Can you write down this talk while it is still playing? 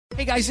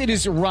Hey guys, it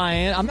is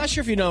Ryan. I'm not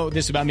sure if you know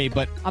this about me,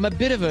 but I'm a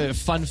bit of a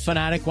fun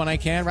fanatic when I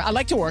can. I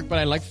like to work, but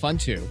I like fun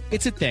too.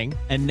 It's a thing.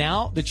 And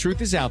now the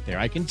truth is out there.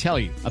 I can tell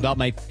you about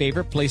my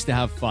favorite place to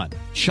have fun.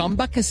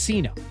 Chumba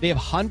Casino. They have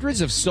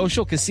hundreds of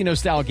social casino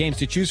style games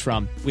to choose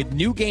from with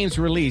new games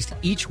released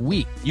each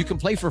week. You can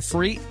play for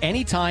free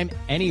anytime,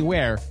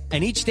 anywhere.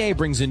 And each day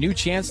brings a new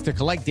chance to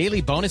collect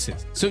daily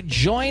bonuses. So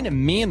join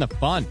me in the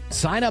fun.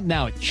 Sign up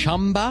now at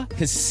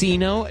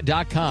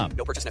ChumbaCasino.com.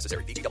 No purchase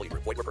necessary. VGW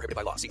Group. Void where prohibited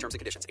by law. See terms and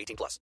conditions.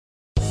 18+.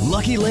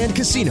 Lucky Land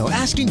Casino,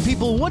 asking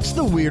people, what's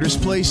the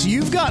weirdest place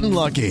you've gotten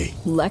lucky?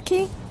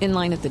 Lucky? In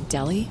line at the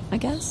deli, I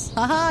guess?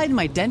 Aha, in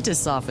my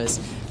dentist's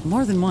office.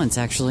 More than once,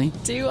 actually.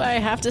 Do I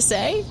have to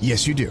say?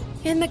 Yes, you do.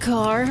 In the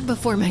car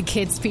before my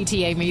kids'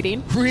 PTA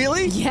meeting.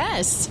 Really?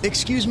 Yes.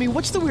 Excuse me,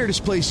 what's the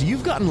weirdest place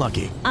you've gotten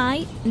lucky?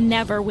 I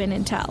never win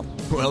and tell.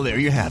 Well, there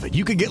you have it.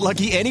 You can get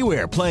lucky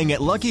anywhere, playing at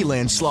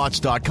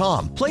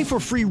LuckyLandSlots.com. Play for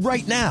free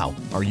right now.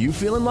 Are you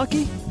feeling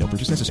lucky? No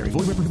purchase necessary.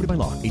 Void where prohibited by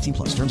law.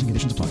 18+. Terms and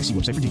conditions apply. See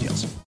website for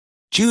details.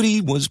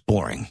 Judy was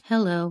boring.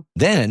 Hello.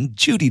 Then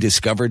Judy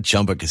discovered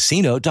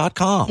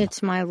ChumbaCasino.com.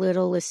 It's my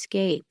little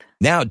escape.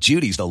 Now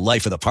Judy's the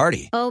life of the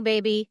party. Oh,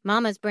 baby,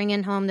 mama's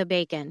bringing home the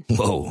bacon.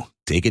 Whoa,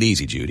 take it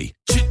easy, Judy.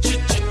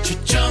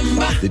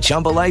 The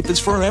Chumba life is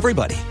for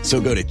everybody. So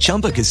go to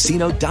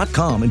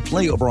ChumbaCasino.com and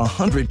play over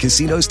 100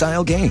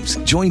 casino-style games.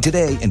 Join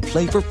today and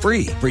play for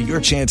free for your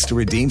chance to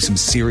redeem some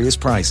serious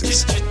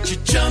prizes.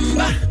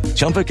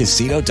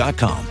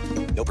 ChumbaCasino.com.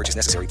 No purchase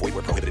necessary. Void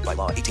where prohibited by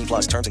law. 18+.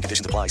 Terms and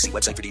conditions apply. See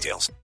website for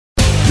details.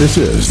 This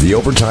is the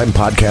Overtime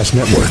Podcast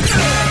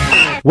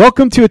Network.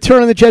 Welcome to a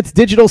Turn on the Jets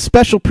digital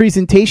special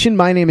presentation.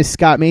 My name is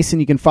Scott Mason.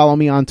 You can follow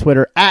me on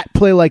Twitter at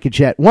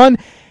PlayLikeAJet1.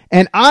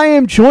 And I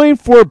am joined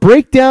for a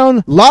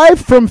breakdown live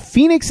from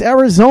Phoenix,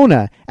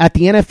 Arizona at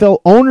the NFL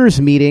owners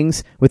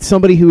meetings with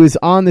somebody who is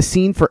on the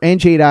scene for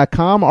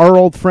NJ.com, our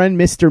old friend,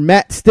 Mr.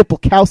 Matt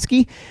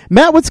Stipulkowski.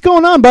 Matt, what's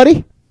going on,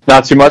 buddy?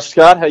 Not too much,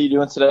 Scott. How you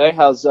doing today?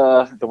 How's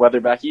the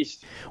weather back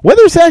east?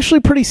 Weather's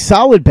actually pretty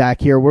solid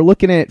back here. We're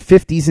looking at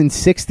 50s and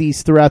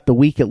 60s throughout the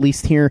week, at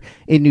least here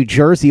in New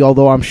Jersey,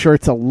 although I'm sure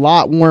it's a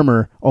lot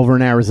warmer over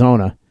in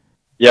Arizona.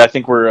 Yeah, I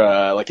think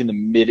we're like in the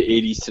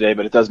mid-80s today,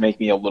 but it does make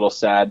me a little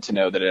sad to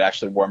know that it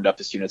actually warmed up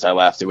as soon as I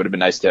left. It would have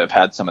been nice to have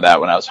had some of that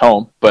when I was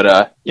home. But,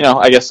 I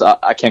guess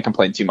I can't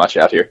complain too much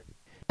out here.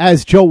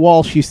 As Joe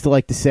Walsh used to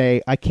like to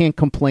say, I can't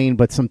complain,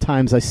 but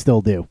sometimes I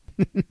still do.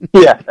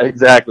 Yeah,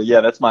 exactly.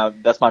 Yeah, that's my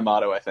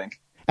motto, I think.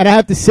 And I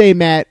have to say,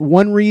 Matt,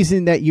 one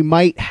reason that you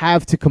might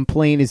have to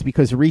complain is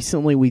because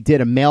recently we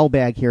did a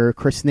mailbag here,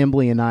 Chris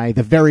Nimbley and I,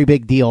 the very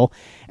big deal,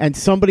 and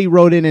somebody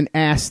wrote in and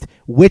asked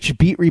which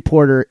beat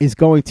reporter is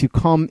going to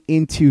come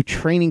into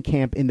training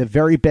camp in the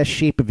very best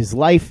shape of his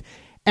life.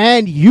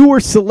 And you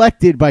were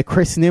selected by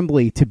Chris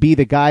Nimbley to be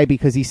the guy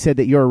because he said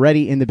that you're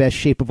already in the best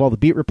shape of all the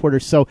beat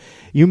reporters. So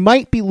you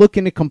might be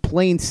looking to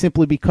complain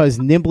simply because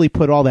Nimbley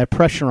put all that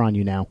pressure on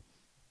you now.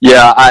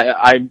 Yeah,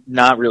 I'm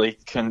not really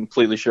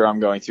completely sure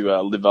I'm going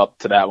to live up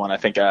to that one. I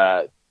think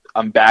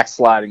I'm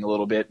backsliding a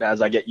little bit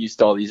as I get used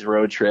to all these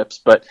road trips.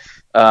 But,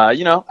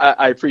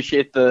 I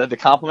appreciate the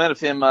compliment of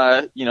him,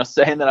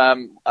 saying that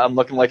I'm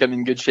looking like I'm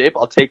in good shape.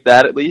 I'll take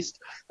that at least.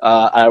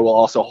 I will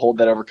also hold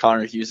that over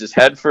Connor Hughes'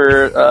 head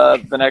for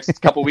the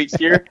next couple weeks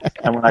here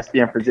and when I see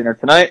him for dinner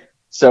tonight.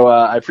 So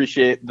I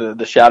appreciate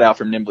the shout-out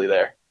from Nimbley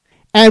there.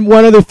 And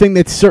one other thing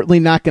that's certainly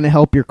not going to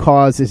help your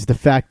cause is the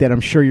fact that I'm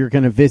sure you're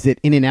going to visit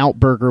In-N-Out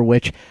Burger,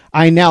 which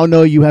I now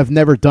know you have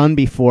never done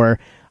before.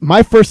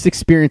 My first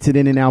experience at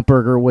In-N-Out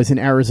Burger was in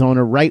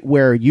Arizona, right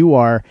where you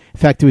are. In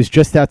fact, it was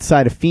just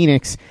outside of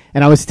Phoenix.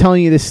 And I was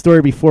telling you this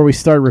story before we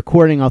started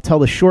recording. I'll tell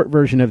the short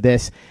version of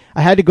this.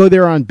 I had to go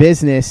there on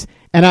business,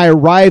 and I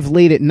arrived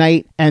late at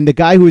night, and the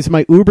guy who was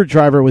my Uber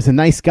driver was a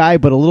nice guy,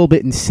 but a little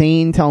bit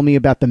insane, telling me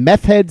about the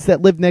meth heads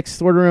that lived next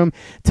door to him,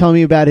 telling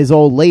me about his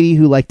old lady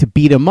who liked to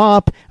beat him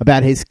up,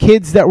 about his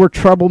kids that were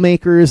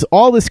troublemakers,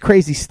 all this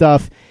crazy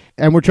stuff.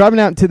 And we're driving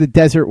out into the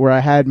desert where I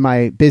had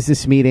my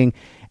business meeting,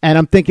 and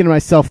I'm thinking to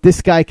myself,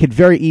 this guy could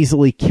very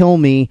easily kill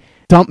me,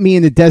 dump me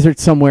in the desert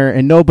somewhere,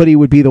 and nobody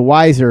would be the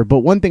wiser. But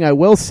one thing I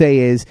will say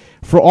is,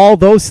 for all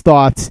those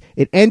thoughts,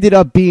 it ended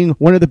up being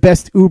one of the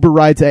best Uber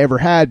rides I ever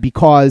had,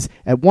 because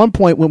at one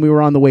point when we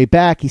were on the way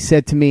back, he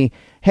said to me,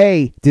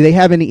 hey, do they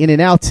have any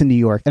In-N-Outs in New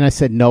York? And I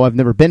said, no, I've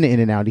never been to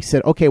In-N-Out. He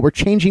said, okay, we're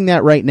changing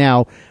that right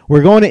now.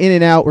 We're going to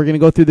In-N-Out. We're going to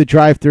go through the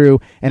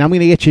drive-thru, and I'm going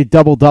to get you a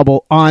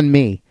double-double on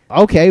me.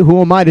 Okay,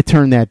 who am I to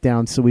turn that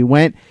down? So we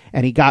went,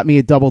 and he got me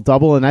a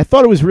double-double, and I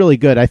thought it was really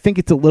good. I think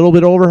it's a little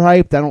bit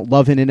overhyped. I don't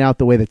love In-N-Out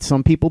the way that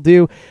some people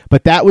do,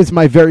 but that was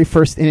my very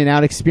first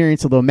In-N-Out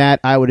experience, although,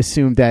 Matt, I would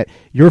assume that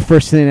your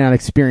first In-N-Out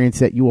experience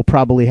that you will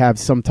probably have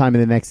sometime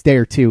in the next day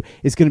or two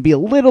is going to be a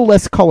little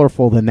less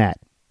colorful than that.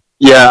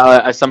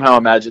 Yeah, I somehow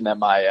imagine that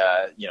my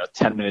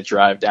 10-minute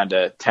drive down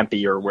to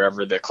Tempe or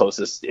wherever the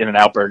closest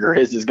In-N-Out burger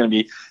is going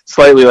to be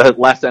slightly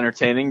less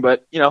entertaining,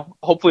 but,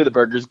 hopefully the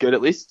burger's good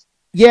at least.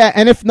 Yeah,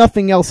 and if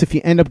nothing else, if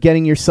you end up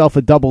getting yourself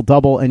a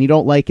double-double and you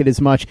don't like it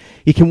as much,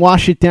 you can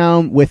wash it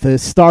down with a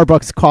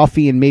Starbucks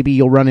coffee, and maybe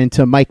you'll run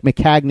into Mike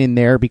Maccagnan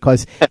there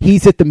because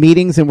he's at the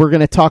meetings, and we're going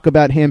to talk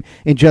about him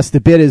in just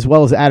a bit, as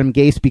well as Adam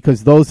Gase,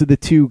 because those are the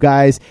two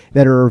guys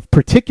that are of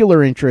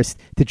particular interest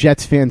to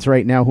Jets fans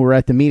right now who are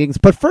at the meetings.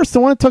 But first, I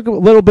want to talk a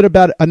little bit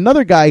about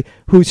another guy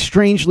who's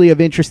strangely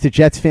of interest to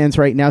Jets fans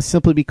right now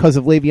simply because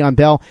of Le'Veon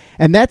Bell,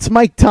 and that's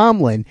Mike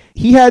Tomlin.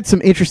 He had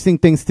some interesting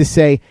things to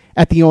say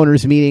at the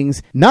owners' meetings.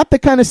 Not the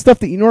kind of stuff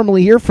that you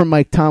normally hear from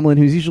Mike Tomlin,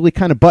 who's usually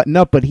kind of buttoned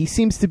up, but he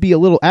seems to be a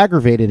little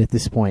aggravated at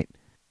this point.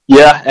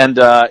 Yeah, and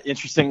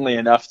interestingly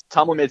enough,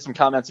 Tomlin made some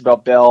comments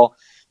about Bell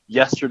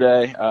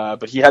yesterday,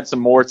 but he had some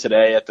more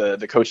today at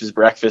the coach's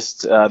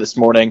breakfast this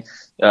morning.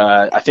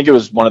 I think it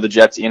was one of the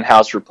Jets'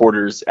 in-house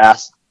reporters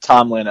asked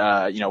Tomlin,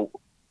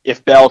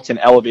 if Bell can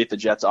elevate the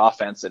Jets'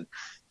 offense, and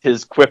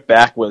his quip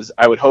back was,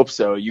 "I would hope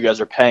so. You guys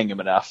are paying him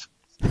enough."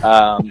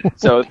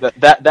 So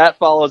that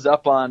follows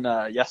up on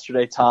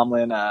yesterday.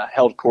 Tomlin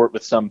held court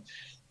with some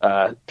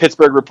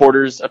Pittsburgh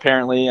reporters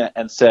apparently,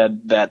 and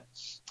said that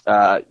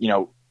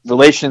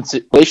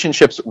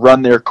relationships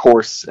run their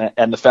course,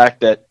 and the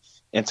fact that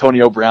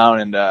Antonio Brown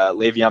and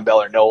Le'Veon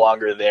Bell are no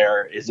longer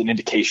there is an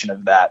indication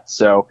of that.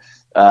 So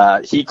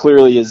he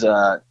clearly is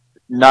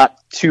not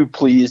too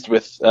pleased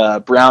with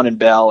Brown and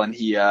Bell, and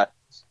he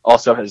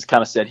also has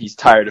kind of said he's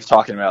tired of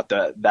talking about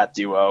that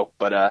duo.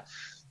 But I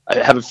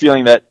have a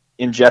feeling that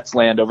in Jets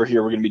land over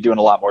here, we're going to be doing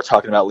a lot more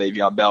talking about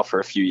Le'Veon Bell for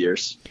a few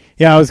years.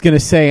 Yeah, I was going to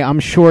say, I'm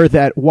sure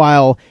that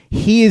while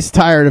he is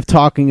tired of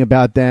talking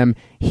about them,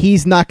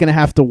 he's not going to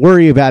have to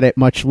worry about it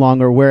much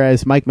longer,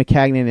 whereas Mike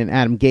Maccagnan and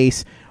Adam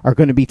Gase are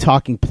going to be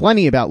talking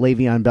plenty about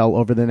Le'Veon Bell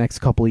over the next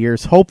couple of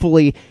years.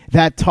 Hopefully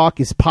that talk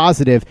is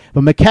positive,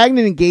 but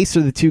Maccagnan and Gase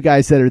are the two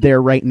guys that are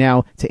there right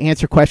now to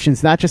answer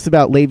questions not just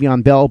about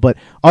Le'Veon Bell, but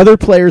other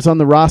players on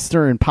the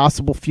roster and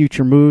possible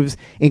future moves,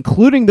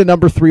 including the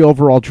number 3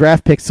 overall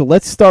draft pick. So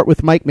let's start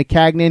with Mike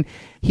Maccagnan.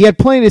 He had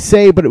plenty to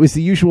say, but it was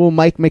the usual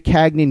Mike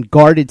Maccagnan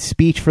guarded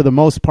speech for the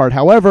most part.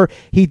 However,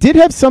 he did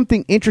have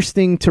something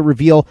interesting to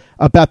reveal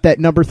about that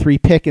number 3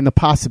 pick and the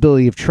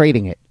possibility of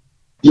trading it.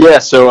 Yeah,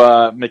 so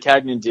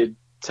Maccagnan did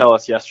tell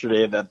us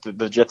yesterday that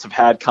the Jets have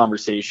had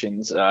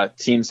conversations.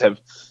 Teams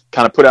have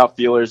kind of put out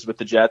feelers with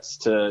the Jets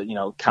to,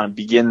 kind of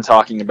begin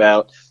talking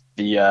about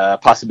the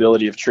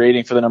possibility of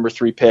trading for the number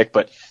 3 pick.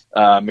 But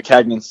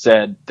Maccagnan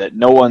said that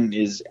no one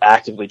is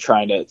actively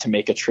trying to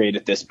make a trade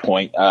at this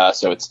point.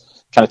 So it's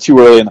kind of too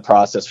early in the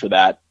process for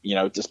that,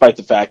 despite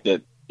the fact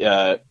that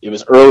it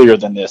was earlier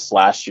than this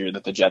last year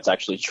that the Jets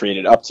actually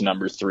traded up to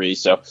number 3.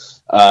 So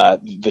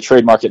the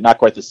trade market, not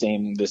quite the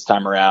same this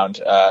time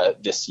around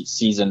this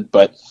season.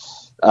 But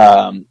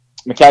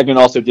Maccagnan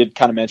also did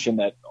kind of mention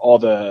that all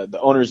the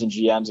owners and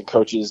GMs and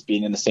coaches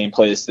being in the same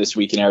place this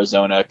week in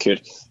Arizona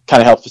could kind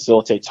of help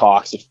facilitate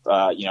talks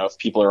if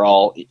people are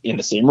all in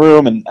the same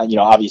room, and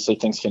obviously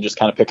things can just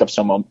kind of pick up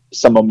some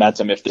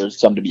momentum if there's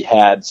some to be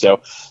had.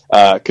 So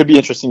could be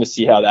interesting to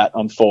see how that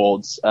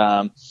unfolds.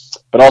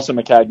 But also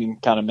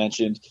Maccagnan kind of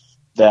mentioned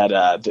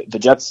that the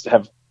Jets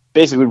have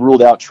basically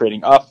ruled out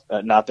trading up.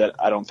 Not that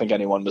I don't think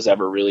anyone was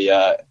ever really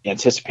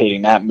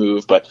anticipating that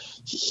move, but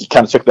he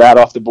kind of took that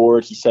off the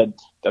board. He said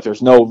that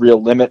there's no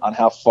real limit on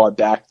how far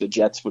back the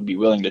Jets would be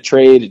willing to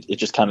trade. It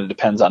just kind of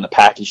depends on the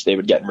package they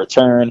would get in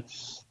return.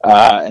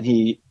 And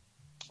he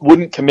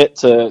wouldn't commit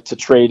to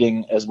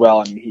trading as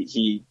well. And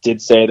he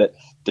did say that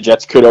the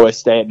Jets could always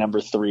stay at number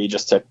 3,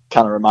 just to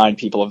kind of remind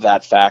people of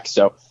that fact.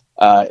 So,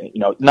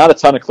 not a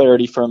ton of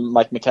clarity from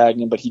Mike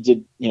Maccagnan, but he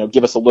did,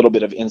 give us a little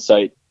bit of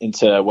insight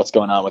into what's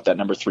going on with that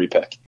number 3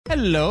 pick.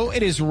 Hello,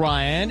 it is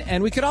Ryan,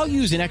 and we could all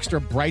use an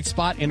extra bright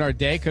spot in our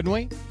day, couldn't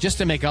we? Just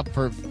to make up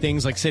for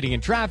things like sitting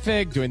in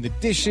traffic, doing the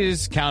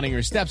dishes, counting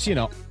your steps,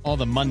 all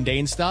the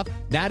mundane stuff.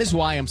 That is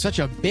why I'm such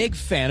a big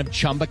fan of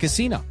Chumba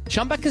Casino.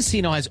 Chumba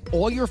Casino has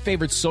all your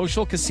favorite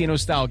social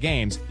casino-style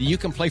games that you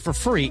can play for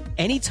free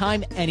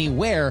anytime,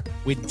 anywhere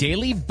with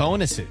daily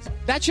bonuses.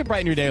 That should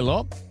brighten your day a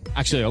little.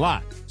 Actually, a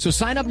lot. So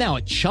sign up now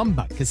at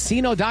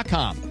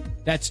ChumbaCasino.com.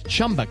 That's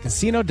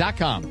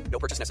ChumbaCasino.com. No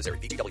purchase necessary.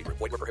 VGW Group.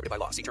 Void where prohibited by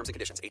law. See terms and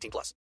conditions.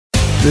 18+.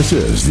 This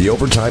is the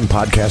Overtime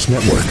Podcast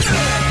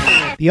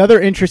Network. The other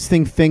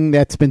interesting thing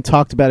that's been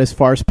talked about as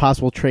far as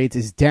possible trades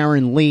is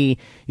Darren Lee.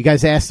 You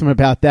guys asked him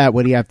about that.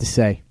 What do you have to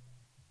say?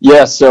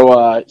 Yeah,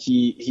 so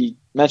he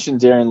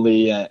mentioned Darren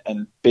Lee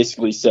and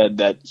basically said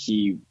that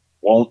he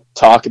won't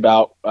talk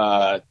about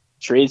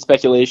trade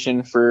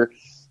speculation for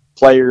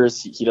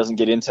players. He doesn't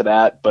get into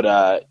that,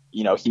 but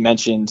he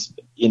mentioned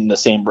in the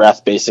same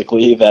breath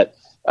basically that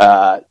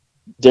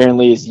Darren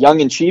Lee is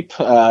young and cheap.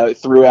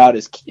 Threw out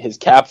his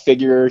cap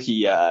figure.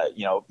 He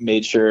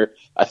made sure,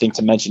 I think,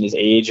 to mention his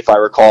age, if I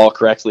recall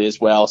correctly, as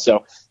well.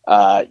 So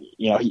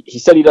he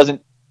said he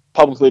doesn't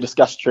publicly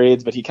discuss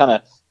trades, but he kind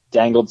of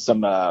dangled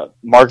some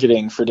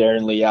marketing for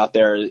Darren Lee out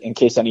there in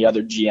case any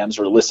other GMs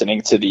were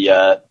listening to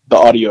the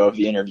audio of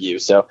the interview.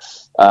 So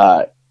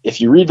if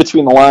you read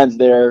between the lines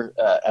there,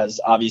 as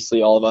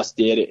obviously all of us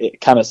did, it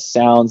kind of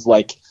sounds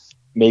like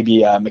maybe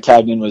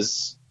Maccagnan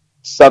was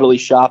subtly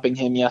shopping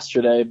him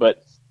yesterday,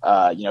 but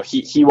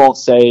he won't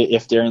say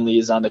if Darren Lee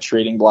is on the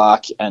trading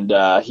block, and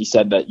he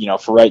said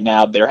that, for right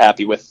now, they're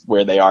happy with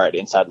where they are at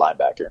inside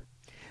linebacker.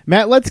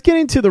 Matt, let's get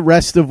into the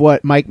rest of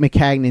what Mike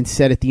Maccagnan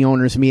said at the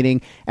owners'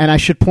 meeting. And I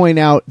should point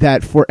out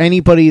that for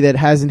anybody that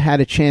hasn't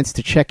had a chance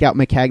to check out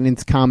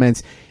Maccagnan's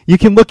comments, you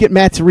can look at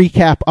Matt's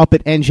recap up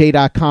at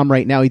NJ.com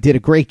right now. He did a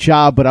great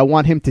job, but I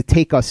want him to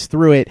take us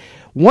through it.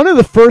 One of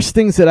the first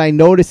things that I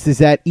noticed is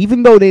that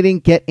even though they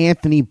didn't get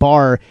Anthony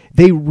Barr,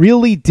 they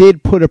really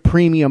did put a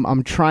premium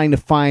on trying to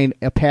find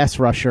a pass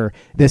rusher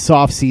this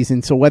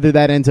offseason. So whether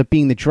that ends up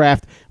being the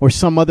draft or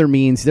some other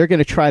means, they're going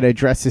to try to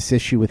address this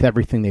issue with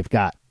everything they've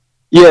got.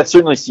 Yeah, it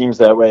certainly seems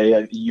that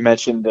way. You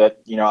mentioned that,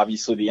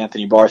 obviously the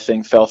Anthony Barr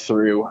thing fell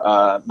through.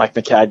 Mike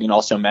Maccagnan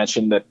also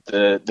mentioned that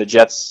the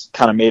Jets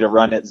kind of made a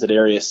run at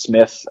Zadarius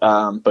Smith,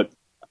 but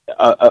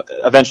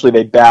eventually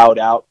they bowed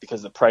out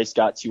because the price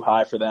got too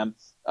high for them.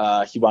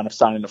 He wound up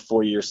signing a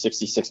 4-year,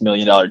 $66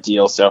 million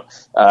deal. So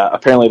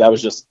apparently that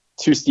was just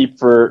too steep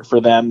for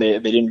them. They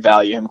didn't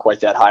value him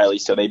quite that highly,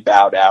 so they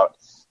bowed out.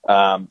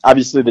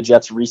 Obviously the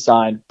Jets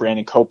re-signed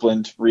Brandon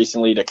Copeland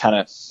recently to kind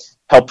of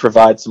help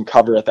provide some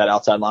cover at that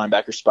outside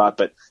linebacker spot,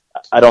 but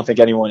I don't think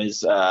anyone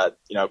is,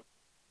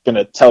 going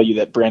to tell you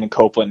that Brandon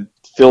Copeland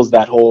fills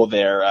that hole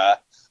there.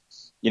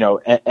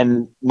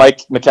 And Mike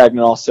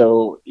Maccagnan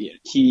also,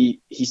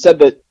 he said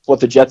that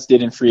what the Jets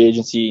did in free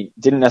agency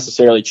didn't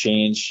necessarily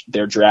change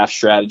their draft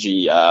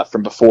strategy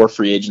from before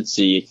free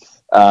agency.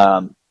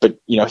 But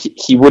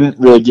he wouldn't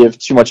really give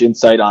too much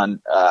insight on,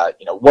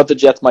 what the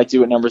Jets might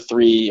do at number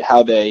 3,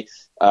 how they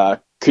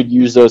could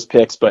use those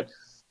picks, but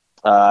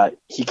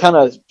he kind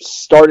of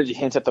started to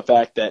hint at the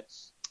fact that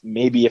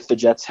maybe if the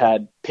Jets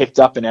had picked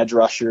up an edge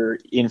rusher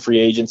in free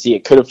agency,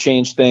 it could have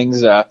changed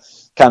things,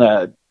 kind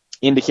of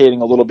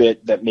indicating a little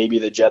bit that maybe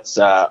the Jets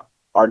are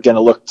going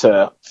to look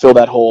to fill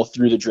that hole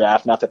through the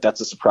draft. Not that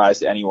that's a surprise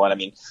to anyone. I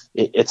mean,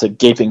 it's a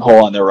gaping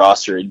hole on their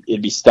roster.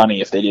 It'd be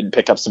stunning if they didn't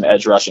pick up some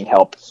edge rushing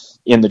help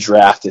in the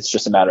draft. It's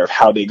just a matter of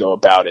how they go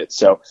about it.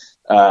 So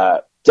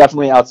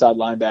definitely outside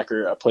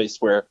linebacker, a place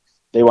where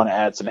they want to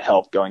add some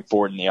help going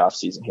forward in the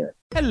offseason here.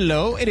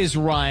 Hello, it is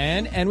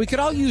Ryan, and we could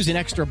all use an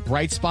extra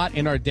bright spot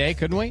in our day,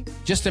 couldn't we?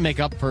 Just to make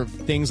up for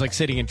things like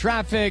sitting in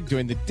traffic,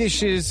 doing the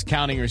dishes,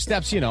 counting your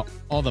steps,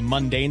 all the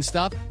mundane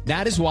stuff.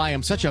 That is why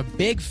I'm such a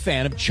big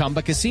fan of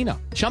Chumba Casino.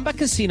 Chumba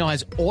Casino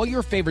has all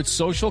your favorite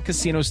social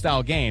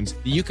casino-style games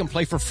that you can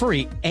play for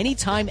free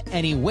anytime,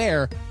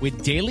 anywhere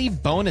with daily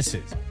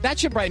bonuses. That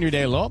should brighten your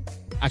day a little.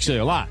 Actually,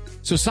 a lot.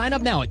 So sign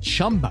up now at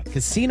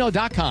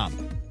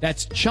ChumbaCasino.com.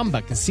 That's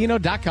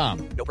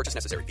ChumbaCasino.com. No purchase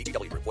necessary.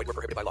 VGW Group. Void where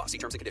prohibited by law. See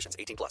terms and conditions.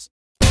 18+.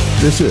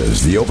 This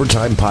is the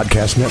Overtime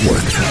Podcast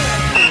Network.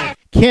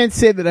 Can't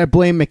say that I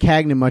blame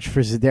Maccagnan much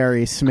for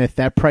Zadarius Smith.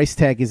 That price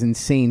tag is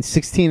insane.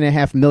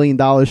 $16.5 million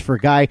for a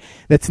guy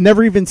that's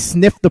never even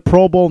sniffed the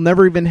Pro Bowl,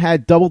 never even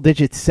had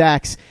double-digit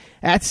sacks.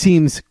 That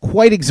seems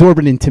quite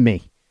exorbitant to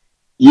me.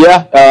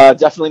 Yeah,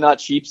 definitely not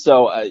cheap.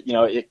 So,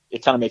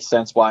 it kind of makes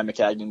sense why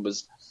Maccagnan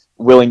was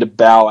willing to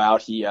bow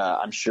out. He,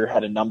 I'm sure,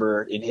 had a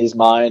number in his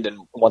mind, and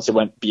once it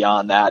went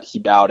beyond that, he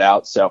bowed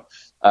out. So,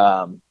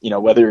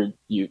 whether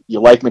you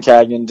like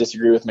Maccagnan,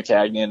 disagree with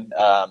Maccagnan,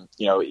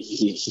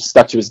 he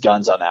stuck to his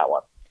guns on that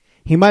one.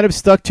 He might have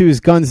stuck to his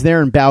guns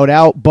there and bowed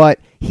out,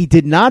 but he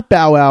did not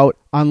bow out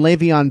on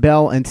Le'Veon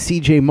Bell and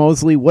C.J.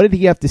 Mosley. What did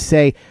he have to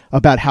say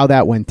about how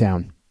that went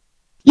down?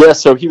 Yeah,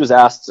 so he was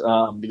asked,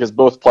 because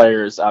both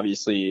players,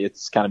 obviously,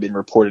 it's kind of been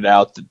reported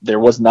out that there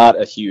was not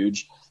a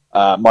huge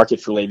market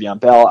for Le'Veon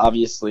Bell.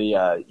 Obviously,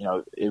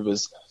 it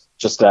was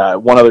just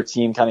one other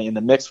team kind of in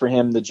the mix for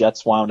him. The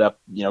Jets wound up,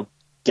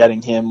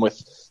 getting him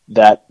with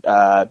that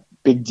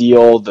big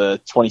deal,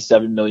 the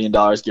 $27 million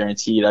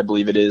guaranteed, I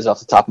believe it is, off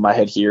the top of my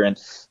head here. And,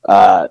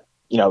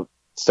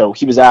 so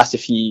he was asked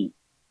if he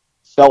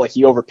felt like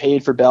he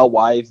overpaid for Bell,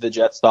 why the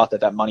Jets thought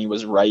that money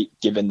was right,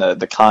 given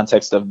the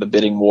context of the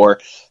bidding war.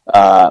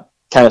 Kind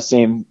of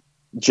same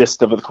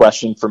gist of the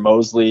question for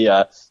Mosley.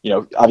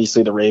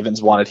 Obviously the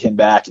Ravens wanted him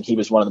back, and he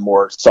was one of the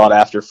more sought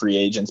after free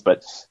agents,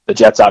 but the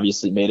Jets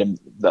obviously made him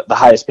the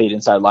highest paid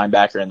inside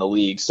linebacker in the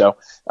league. So,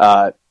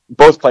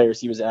 both players,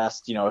 he was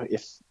asked,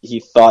 if he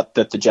thought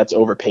that the Jets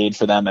overpaid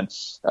for them, and,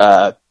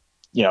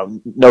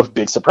 no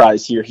big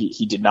surprise here.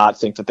 He did not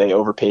think that they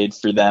overpaid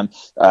for them.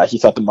 He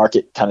thought the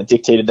market kind of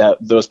dictated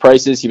those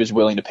prices. He was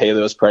willing to pay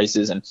those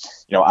prices. And,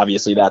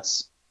 obviously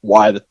that's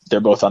why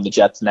they're both on the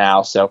Jets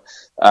now. So,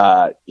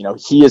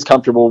 he is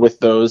comfortable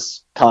with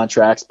those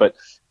contracts, but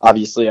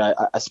obviously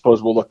I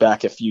suppose we'll look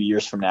back a few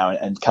years from now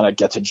and kind of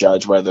get to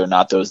judge whether or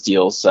not those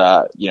deals,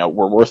 were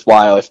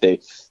worthwhile, if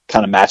they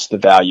kind of match the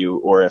value,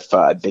 or if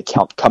they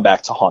come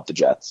back to haunt the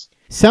Jets.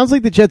 Sounds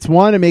like the Jets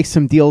wanted to make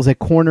some deals at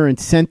corner and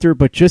center,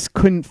 but just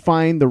couldn't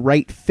find the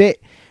right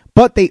fit.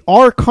 But they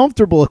are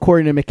comfortable,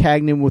 according to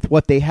Maccagnan, with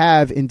what they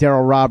have in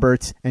Darryl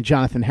Roberts and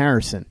Jonathan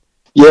Harrison.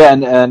 Yeah,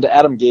 and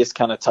Adam Gase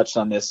kind of touched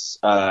on this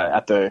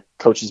at the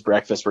coaches'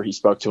 breakfast where he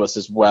spoke to us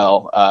as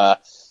well.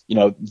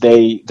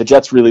 the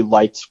Jets really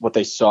liked what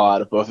they saw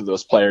out of both of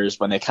those players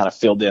when they kind of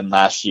filled in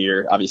last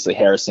year. Obviously,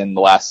 Harrison,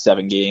 the last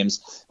 7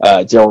 games,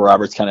 Daryl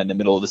Roberts kind of in the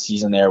middle of the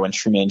season there when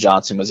Trumaine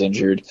Johnson was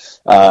injured.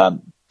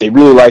 They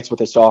really liked what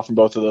they saw from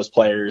both of those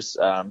players.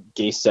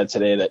 Gase said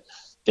today that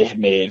they had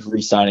made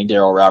re-signing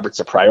Daryl Roberts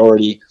a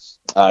priority.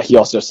 He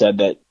also said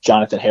that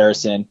Jonathan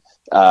Harrison,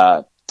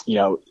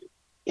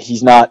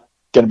 he's not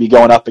going to be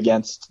going up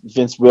against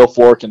Vince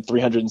Wilfork and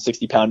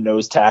 360-pound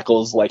nose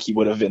tackles like he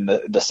would have in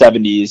the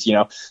 70s.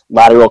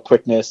 Lateral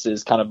quickness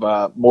is kind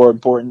of more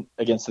important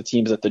against the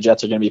teams that the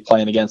Jets are going to be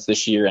playing against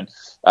this year.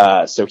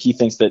 And so he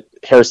thinks that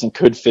Harrison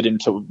could fit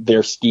into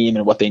their scheme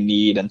and what they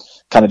need and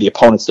kind of the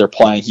opponents they're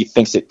playing. He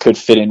thinks it could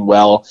fit in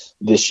well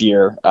this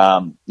year.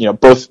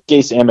 Both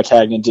Gase and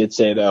Maccagnan did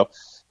say, though,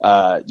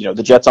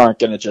 the Jets aren't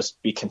going to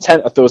just be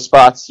content at those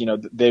spots.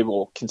 They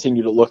will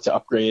continue to look to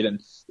upgrade.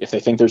 And if they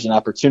think there's an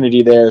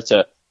opportunity there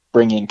to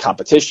bring in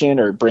competition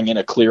or bring in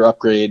a clear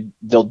upgrade,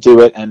 they'll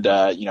do it. And,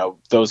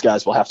 those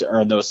guys will have to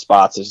earn those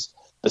spots as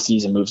the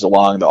season moves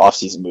along, the off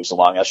season moves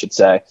along, I should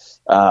say.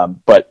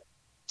 But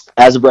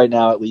as of right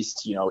now, at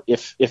least,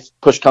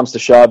 if push comes to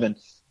shove and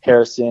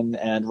Harrison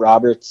and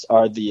Roberts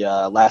are the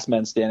last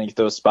men standing at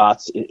those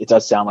spots, it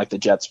does sound like the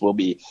Jets will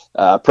be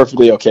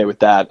perfectly okay with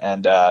that.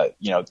 And,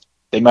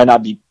 they might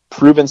not be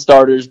proven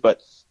starters,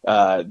 but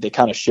they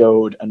kind of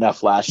showed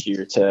enough last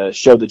year to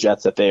show the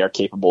Jets that they are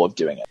capable of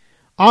doing it.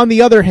 On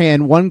the other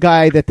hand, one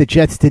guy that the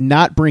Jets did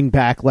not bring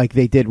back like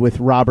they did with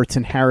Roberts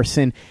and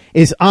Harrison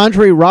is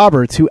Andre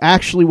Roberts, who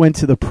actually went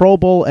to the Pro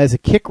Bowl as a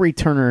kick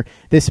returner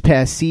this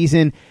past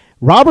season.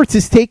 Roberts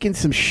has taken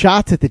some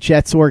shots at the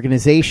Jets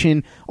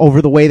organization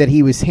over the way that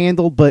he was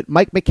handled, but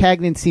Mike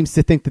Maccagnan seems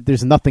to think that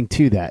there's nothing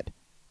to that.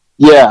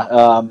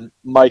 Yeah,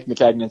 Mike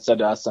Maccagnan said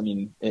to us,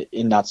 in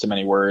not so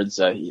many words,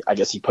 I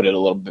guess he put it a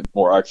little bit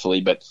more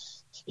artfully, but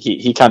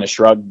he kind of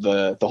shrugged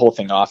the whole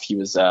thing off. He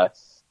was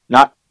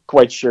not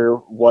quite sure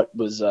what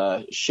was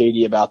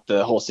shady about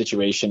the whole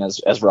situation,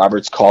 as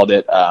Roberts called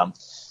it.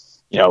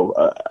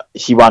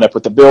 He wound up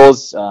with the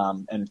Bills,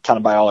 and kind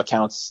of by all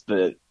accounts,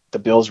 the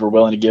Bills were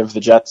willing to give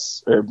the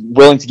Jets, or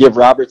willing to give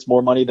Roberts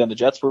more money than the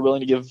Jets were willing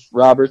to give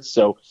Roberts.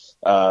 So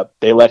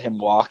they let him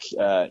walk.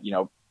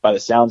 By the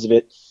sounds of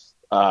it,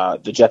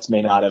 the Jets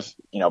may not have,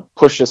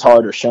 pushed as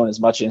hard or shown as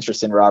much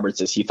interest in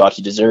Roberts as he thought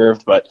he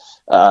deserved. But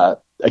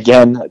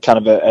again, kind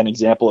of an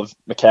example of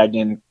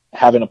Maccagnan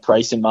having a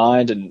price in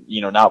mind and,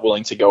 not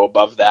willing to go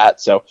above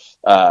that. So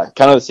kind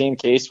of the same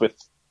case with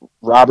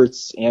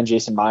Roberts and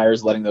Jason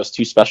Myers, letting those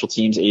two special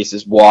teams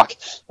aces walk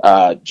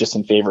just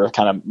in favor of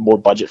kind of more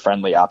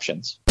budget-friendly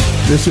options.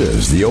 This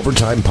is the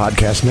Overtime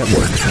Podcast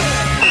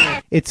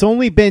Network. It's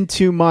only been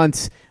 2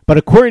 months, but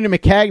according to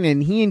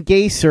Maccagnan, he and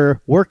Gase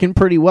are working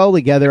pretty well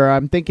together.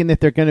 I'm thinking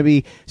that they're going to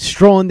be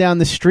strolling down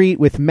the street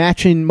with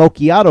matching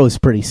macchiatos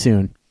pretty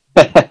soon.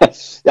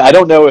 Yeah, I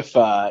don't know if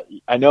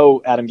I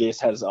know Adam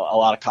Gase has a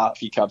lot of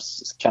coffee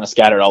cups kind of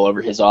scattered all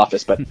over his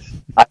office, but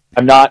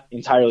I'm not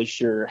entirely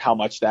sure how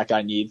much that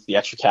guy needs the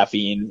extra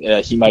caffeine.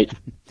 He might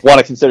want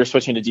to consider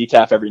switching to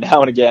decaf every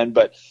now and again,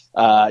 but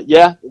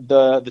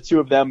the two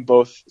of them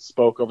both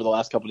spoke over the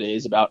last couple of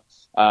days about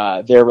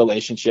their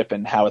relationship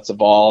and how it's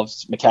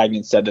evolved.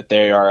 Maccagnan said that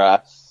they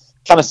are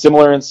kind of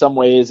similar in some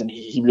ways, and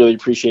he really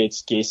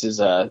appreciates Gase's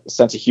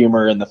sense of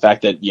humor and the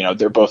fact that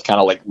they're both kind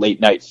of like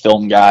late night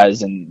film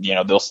guys, and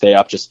they'll stay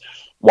up just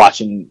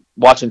watching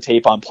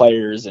tape on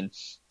players. And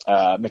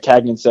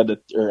Maccagnan said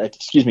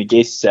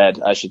Gase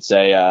said, I should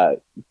say,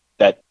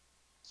 that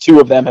two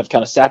of them have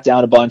kind of sat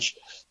down a bunch,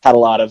 had a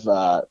lot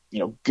of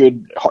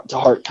good heart to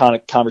heart kind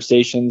of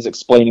conversations,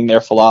 explaining their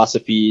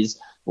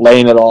philosophies,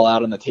 laying it all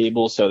out on the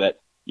table so that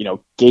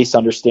Gase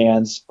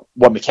understands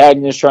what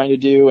Maccagnan is trying to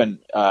do, and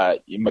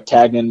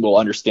Maccagnan will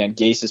understand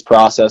Gase's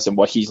process and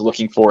what he's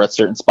looking for at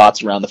certain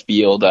spots around the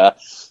field.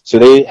 So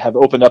they have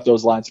opened up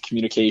those lines of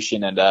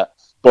communication, and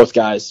both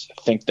guys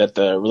think that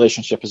the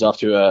relationship is off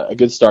to a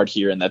good start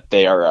here, and that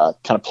they are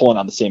kind of pulling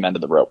on the same end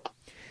of the rope.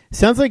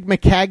 Sounds like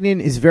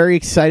Maccagnan is very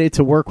excited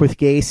to work with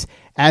Gase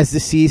as the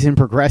season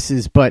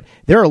progresses, but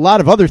there are a lot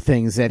of other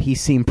things that he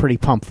seemed pretty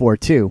pumped for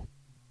too.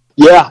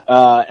 Yeah,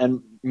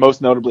 and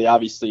most notably,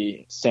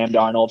 obviously, Sam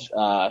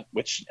Darnold,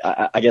 which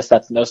I guess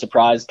that's no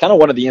surprise. Kind of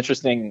one of the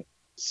interesting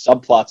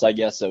subplots, I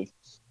guess, of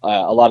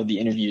a lot of the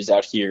interviews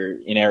out here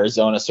in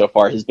Arizona so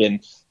far has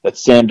been that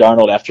Sam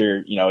Darnold,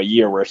 after a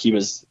year where he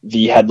was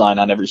the headline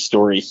on every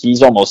story,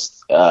 he's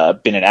almost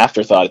been an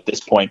afterthought at this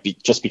point,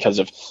 just because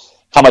of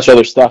how much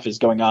other stuff is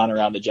going on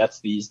around the Jets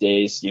these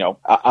days.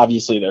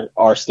 Obviously there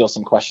are still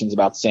some questions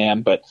about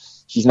Sam, but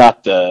he's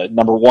not the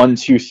number 1,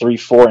 2, 3,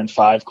 4, and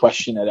 5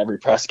 question at every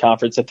press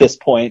conference at this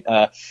point.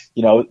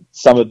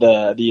 Some of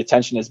the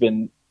attention has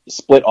been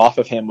split off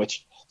of him,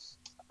 which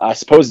I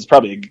suppose is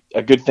probably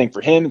a good thing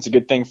for him. It's a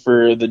good thing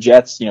for the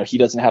Jets. He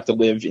doesn't have to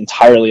live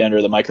entirely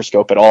under the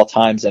microscope at all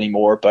times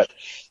anymore. But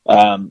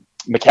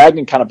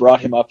Maccagnan kind of brought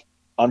him up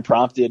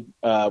unprompted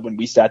when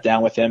we sat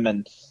down with him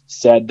and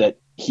said that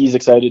he's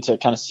excited to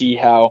kind of see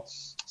how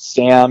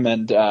Sam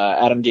and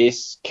Adam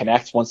Gase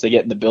connect once they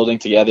get in the building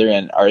together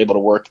and are able to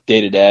work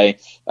day to day.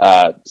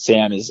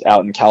 Sam is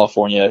out in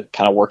California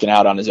kind of working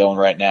out on his own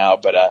right now,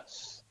 but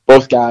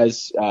both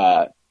guys,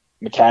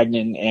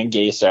 Maccagnan and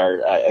Gase,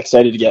 are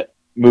excited to get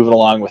moving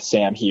along with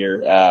Sam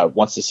here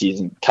once the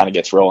season kind of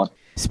gets rolling.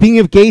 Speaking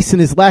of Gase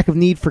and his lack of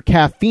need for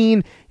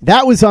caffeine,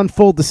 that was on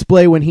full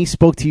display when he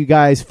spoke to you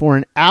guys for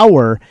an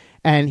hour,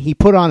 and he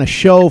put on a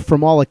show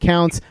from all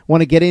accounts.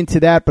 Want to get into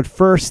that, but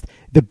first,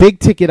 the big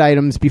ticket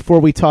items before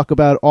we talk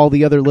about all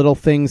the other little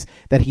things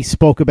that he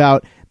spoke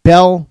about.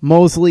 Bell,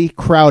 Mosley,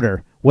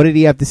 Crowder. What did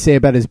he have to say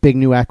about his big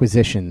new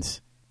acquisitions?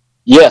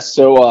 Yes,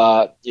 so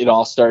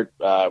I'll start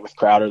with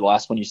Crowder, the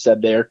last one you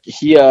said there.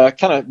 He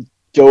kind of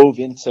dove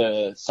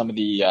into some of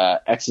the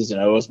X's and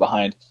O's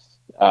behind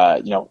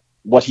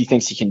what he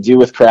thinks he can do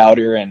with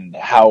Crowder and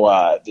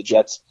how the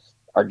Jets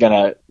are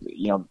going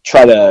to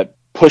try to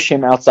push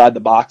him outside the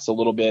box a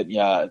little bit.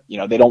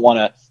 They don't want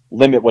to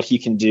limit what he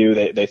can do.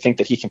 They think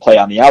that he can play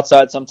on the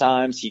outside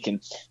sometimes. He can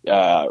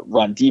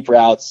run deep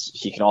routes.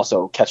 He can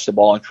also catch the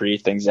ball and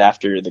create things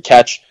after the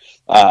catch.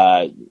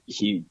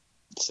 He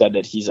said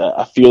that he's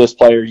a fearless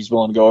player. He's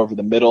willing to go over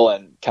the middle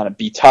and kind of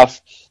be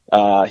tough.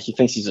 He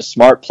thinks he's a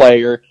smart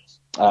player,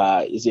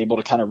 is able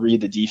to kind of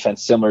read the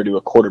defense similar to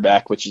a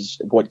quarterback, which is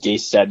what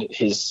Gase said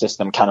his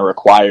system kind of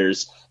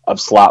requires of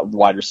slot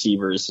wide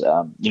receivers.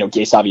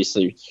 Gase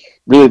obviously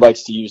really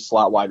likes to use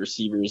slot wide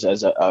receivers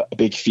as a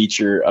big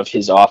feature of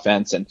his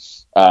offense and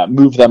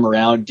move them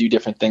around, do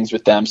different things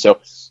with them. So,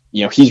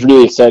 he's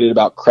really excited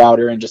about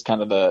Crowder and just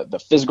kind of the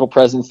physical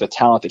presence, the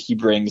talent that he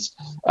brings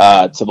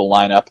to the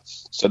lineup.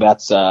 So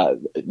that's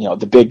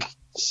the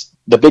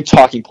big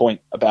talking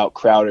point about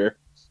Crowder.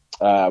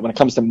 When it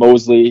comes to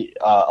Mosley,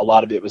 a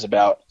lot of it was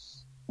about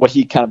what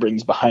he kind of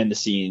brings behind the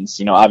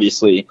scenes.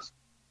 Obviously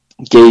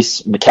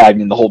Gase,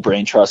 Maccagnan, the whole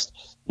brain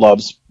trust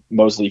loves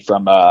Mosley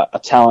from a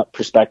talent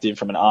perspective,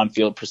 from an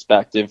on-field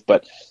perspective,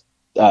 but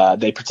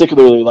they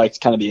particularly liked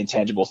kind of the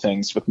intangible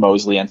things with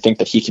Mosley and think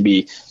that he can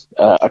be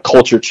a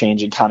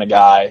culture-changing kind of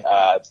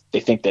guy. They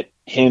think that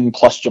him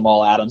plus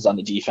Jamal Adams on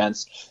the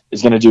defense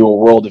is going to do a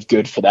world of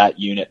good for that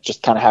unit,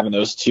 just kind of having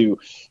those two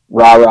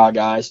rah-rah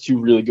guys, two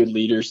really good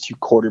leaders, two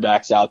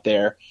quarterbacks out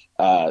there.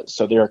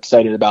 So they're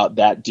excited about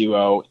that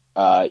duo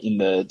in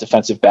the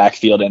defensive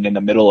backfield and in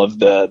the middle of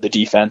the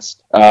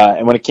defense.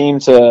 And when it came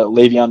to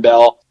Le'Veon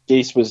Bell,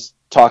 Gase was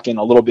talking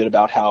a little bit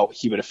about how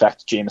he would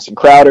affect Jamison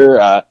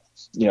Crowder.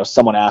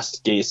 Someone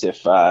asked Gase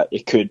if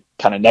it could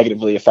kind of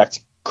negatively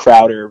affect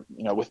Crowder,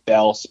 with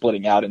Bell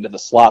splitting out into the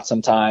slot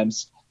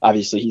sometimes.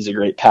 Obviously, he's a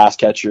great pass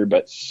catcher,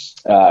 but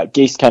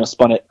Gase kind of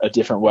spun it a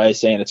different way,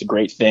 saying it's a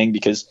great thing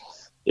because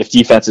if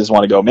defenses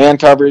want to go man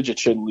coverage, it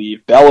should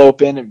leave Bell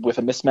open with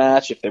a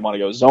mismatch. If they want to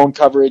go zone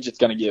coverage, it's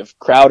going to give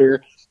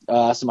Crowder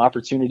some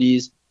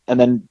opportunities. And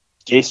then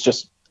Gase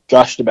just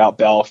gushed about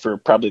Bell for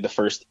probably the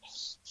first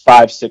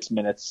 5-6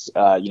 minutes.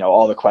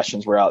 All the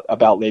questions were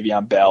about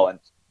Le'Veon Bell. And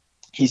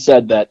he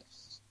said that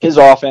his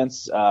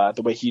offense,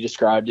 the way he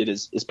described it,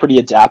 is pretty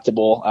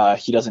adaptable.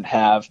 He doesn't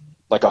have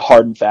like a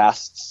hard and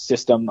fast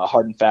system, a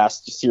hard and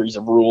fast series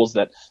of rules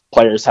that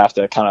players have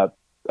to kind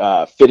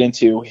of fit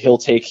into. He'll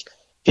take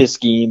his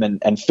scheme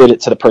and fit it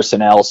to the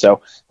personnel.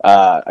 So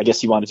I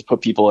guess he wanted to put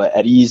people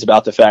at ease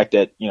about the fact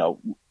that,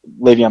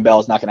 Le'Veon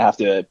Bell is not going to have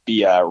to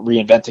be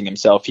reinventing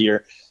himself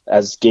here.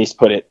 As Gase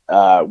put it,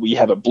 we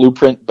have a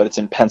blueprint, but it's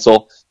in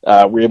pencil.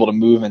 We're able to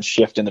move and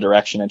shift in the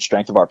direction and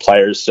strength of our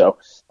players. So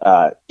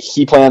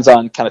he plans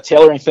on kind of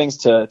tailoring things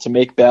to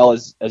make Bell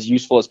as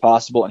useful as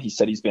possible. And he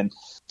said he's been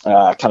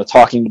kind of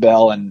talking to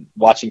Bell and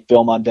watching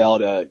film on Bell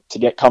to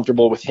get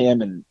comfortable with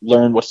him and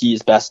learn what he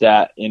is best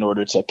at in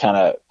order to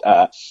kind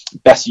of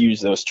best use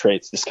those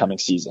traits this coming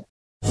season.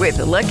 With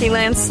the Lucky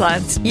Land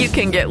Slots, you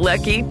can get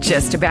lucky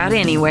just about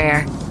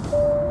anywhere.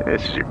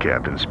 This is your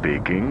captain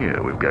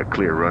speaking. We've got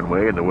clear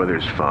runway and the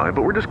weather's fine,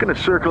 but we're just going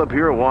to circle up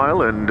here a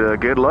while and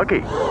get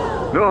lucky.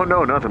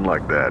 No, nothing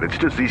like that. It's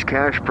just these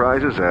cash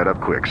prizes add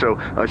up quick. So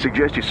I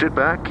suggest you sit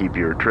back, keep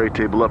your tray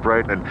table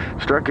upright, and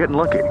start getting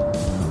lucky.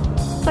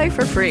 Play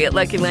for free at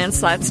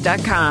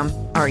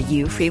LuckyLandSlots.com. Are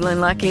you feeling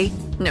lucky?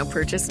 No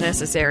purchase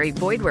necessary.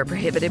 Void where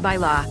prohibited by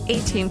law.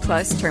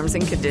 18+ terms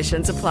and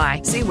conditions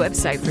apply. See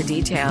website for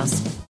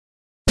details.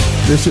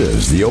 This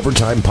is the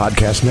Overtime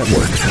Podcast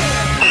Network.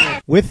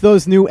 With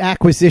those new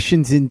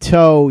acquisitions in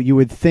tow, you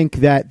would think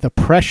that the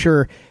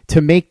pressure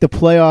to make the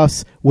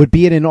playoffs would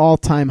be at an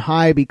all-time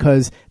high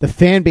because the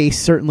fan base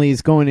certainly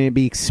is going to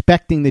be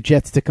expecting the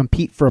Jets to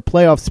compete for a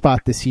playoff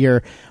spot this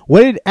year.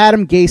 What did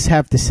Adam Gase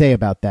have to say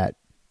about that?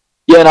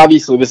 Yeah, and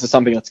obviously this is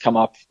something that's come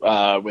up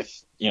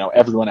with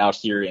everyone out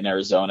here in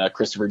Arizona.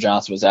 Christopher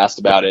Johnson was asked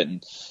about it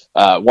and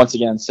once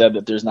again said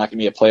that there's not going to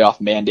be a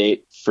playoff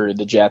mandate for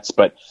the Jets,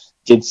 but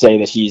did say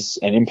that he's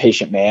an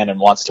impatient man and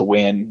wants to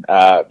win.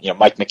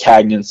 Mike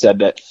Maccagnan said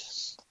that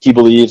he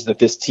believes that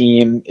this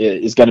team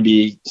is going to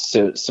be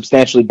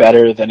substantially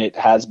better than it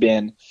has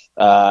been.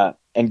 And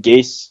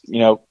Gase,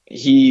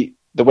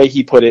 the way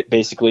he put it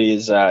basically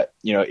is,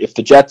 if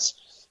the Jets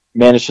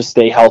manage to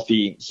stay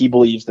healthy, he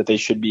believes that they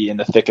should be in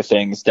the thick of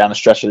things down the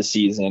stretch of the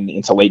season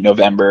into late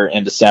November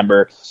and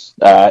December.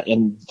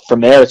 And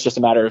from there, it's just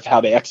a matter of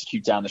how they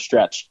execute down the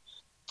stretch.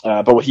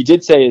 But what he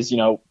did say is,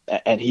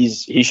 and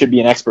he should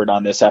be an expert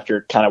on this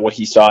after kind of what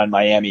he saw in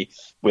Miami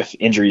with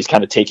injuries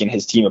kind of taking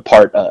his team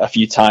apart a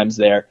few times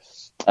there.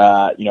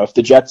 If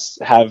the Jets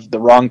have the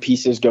wrong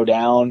pieces go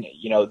down,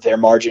 their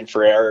margin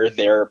for error,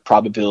 their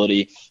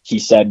probability, he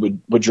said,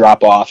 would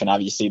drop off. And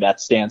obviously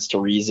that stands to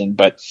reason.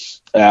 But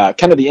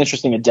kind of the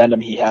interesting addendum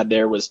he had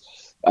there was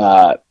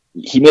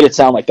he made it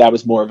sound like that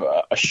was more of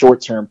a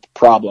short-term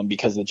problem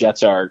because the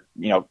Jets are,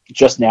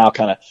 just now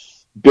kind of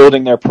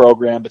building their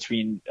program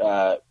between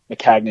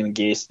Maccagnan and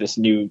Gase, this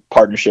new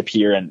partnership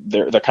here. And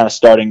they're kind of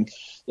starting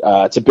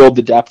to build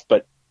the depth.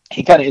 But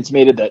he kind of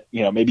intimated that,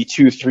 maybe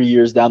 2-3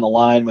 years down the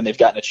line when they've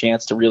gotten a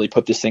chance to really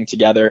put this thing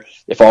together,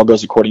 if all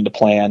goes according to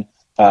plan,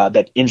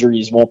 that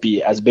injuries won't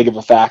be as big of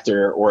a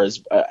factor or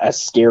as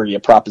scary a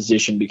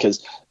proposition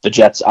because the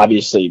Jets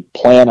obviously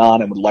plan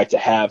on and would like to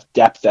have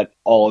depth at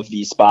all of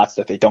these spots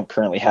that they don't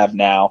currently have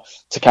now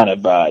to kind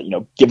of,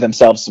 give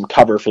themselves some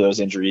cover for those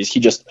injuries. He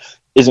just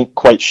isn't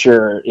quite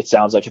sure, it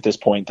sounds like at this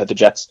point, that the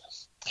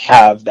Jets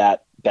have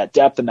that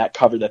depth and that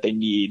cover that they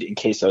need in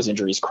case those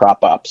injuries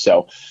crop up.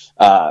 So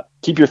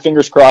keep your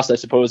fingers crossed, I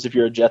suppose, if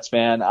you're a Jets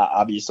fan.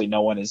 Obviously,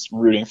 no one is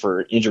rooting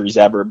for injuries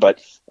ever,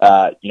 but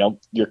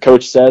your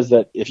coach says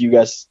that if you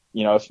guys,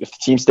 if the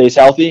team stays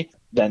healthy,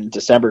 then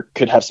December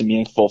could have some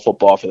meaningful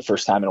football for the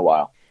first time in a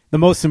while. The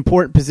most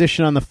important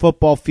position on the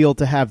football field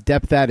to have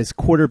depth at is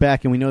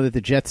quarterback, and we know that the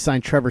Jets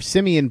signed Trevor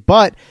Siemian,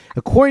 but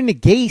according to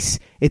Gase,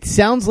 it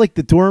sounds like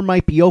the door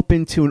might be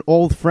open to an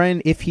old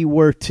friend if he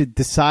were to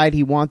decide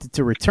he wanted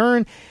to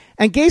return.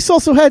 And Gase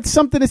also had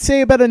something to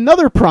say about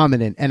another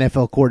prominent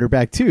NFL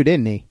quarterback too,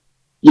 didn't he?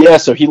 Yeah,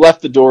 so he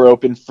left the door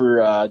open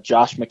for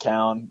Josh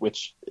McCown,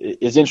 which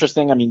is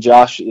interesting. I mean,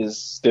 Josh is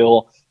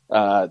still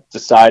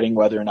deciding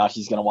whether or not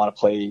he's going to want to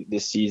play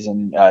this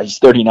season. He's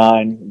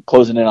 39,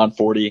 closing in on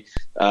 40.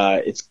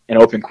 It's an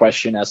open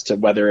question as to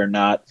whether or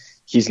not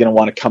he's going to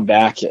want to come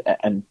back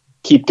and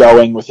keep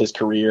going with his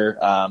career.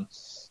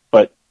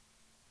 But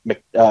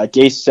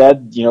Gase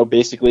said,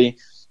 basically,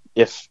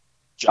 if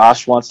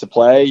Josh wants to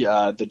play,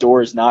 the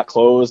door is not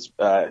closed.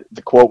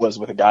 The quote was,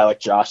 with a guy like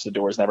Josh, the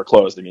door is never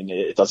closed. I mean,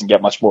 it doesn't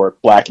get much more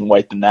black and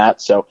white than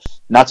that. So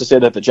not to say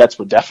that the Jets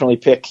would definitely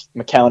pick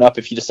McCown up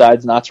if he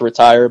decides not to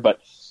retire, but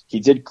he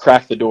did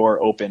crack the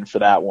door open for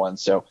that one.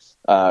 So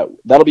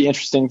that'll be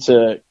interesting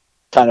to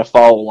kind of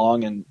follow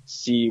along and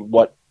see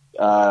what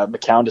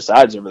McCown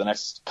decides over the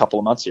next couple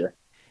of months here.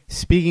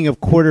 Speaking of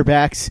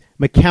quarterbacks,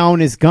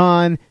 McCown is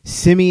gone,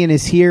 Siemian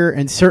is here,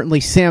 and certainly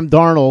Sam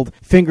Darnold,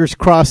 fingers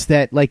crossed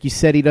that, like you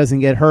said, he doesn't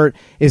get hurt,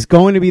 is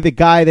going to be the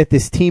guy that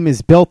this team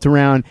is built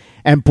around.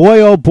 And boy,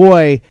 oh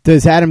boy,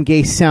 does Adam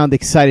Gase sound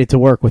excited to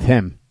work with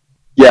him.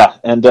 Yeah,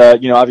 and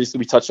obviously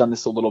we touched on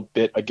this a little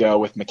bit ago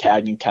with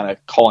Maccagnan kind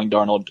of calling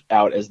Darnold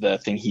out as the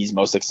thing he's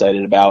most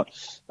excited about.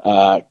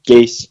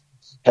 Gase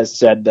has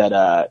said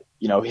that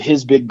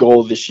his big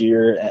goal this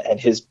year and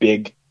his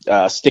big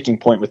sticking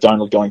point with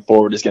Darnold going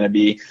forward is going to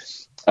be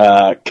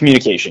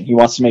communication. He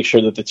wants to make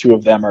sure that the two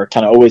of them are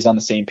kind of always on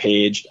the same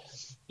page.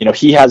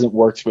 He hasn't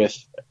worked with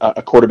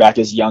a quarterback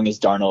as young as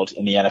Darnold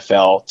in the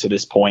NFL to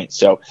this point,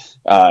 so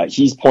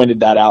he's pointed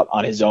that out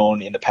on his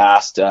own in the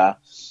past.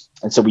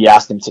 And so we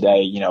asked him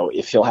today,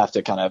 if he'll have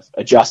to kind of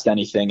adjust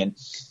anything. And,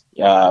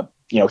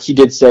 he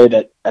did say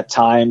that at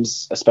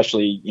times,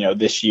 especially,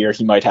 this year,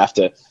 he might have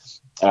to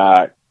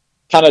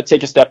kind of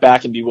take a step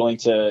back and be willing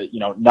to,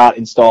 not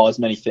install as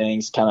many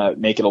things, kind of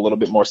make it a little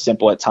bit more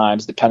simple at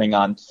times, depending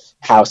on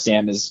how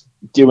Sam is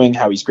doing,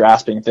 how he's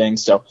grasping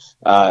things. So,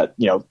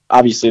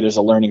 obviously there's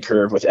a learning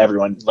curve with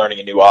everyone learning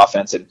a new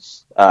offense. And,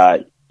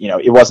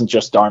 it wasn't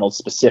just Darnold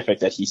specific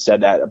that he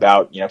said that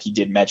about. He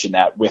did mention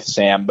that with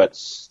Sam, but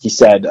he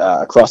said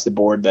across the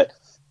board that,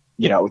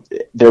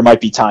 there might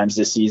be times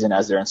this season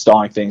as they're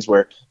installing things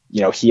where,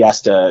 he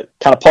has to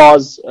kind of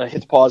pause,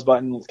 hit the pause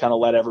button, kind of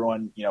let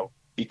everyone,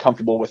 be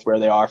comfortable with where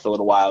they are for a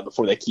little while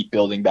before they keep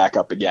building back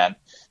up again.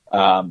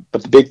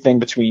 But the big thing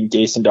between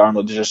Gase and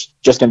Darnold is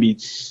just going to be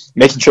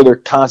making sure they're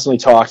constantly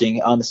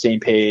talking on the same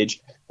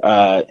page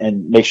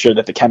and make sure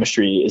that the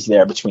chemistry is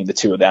there between the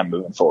two of them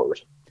moving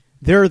forward.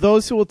 There are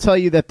those who will tell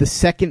you that the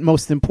second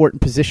most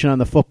important position on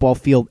the football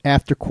field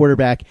after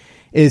quarterback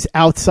is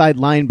outside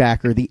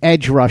linebacker, the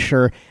edge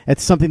rusher.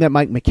 It's something that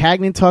Mike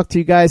Maccagnan talked to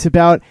you guys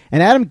about,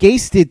 and Adam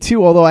Gase did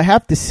too, although I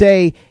have to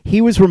say he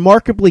was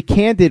remarkably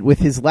candid with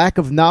his lack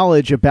of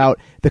knowledge about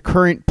the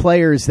current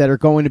players that are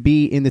going to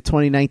be in the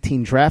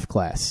 2019 draft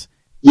class.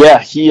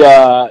 Yeah,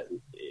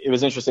 it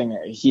was interesting.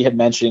 He had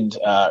mentioned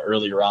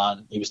earlier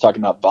on, he was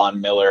talking about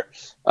Von Miller,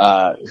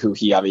 who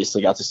he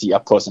obviously got to see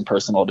up close and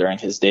personal during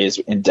his days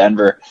in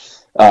Denver,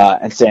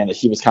 and saying that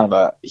he was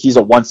he's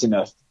a once in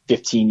a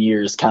 15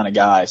 years kind of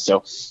guy.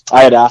 So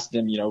I had asked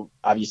him,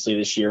 obviously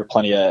this year,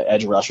 plenty of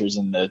edge rushers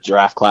in the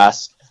draft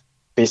class.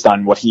 based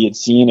on what he had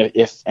seen,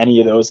 if any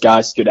of those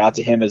guys stood out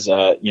to him as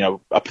a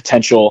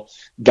potential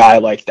guy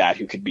like that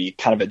who could be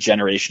kind of a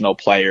generational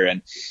player.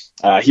 And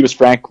he was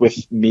frank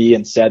with me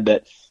and said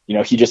that,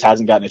 he just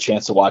hasn't gotten a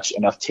chance to watch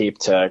enough tape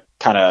to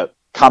kind of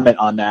comment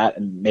on that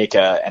and make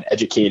an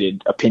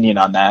educated opinion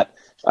on that.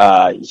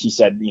 He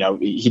said,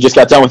 he just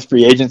got done with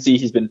free agency.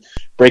 He's been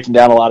breaking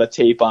down a lot of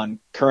tape on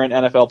current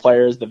NFL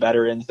players, the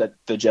veterans that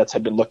the Jets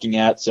had been looking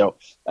at. So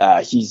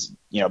he's,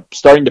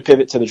 starting to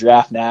pivot to the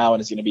draft now and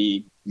is going to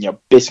be,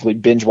 basically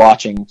binge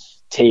watching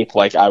tape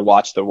like I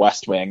watched The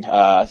West Wing.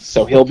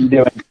 So he'll be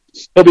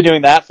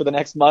doing that for the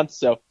next month.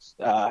 So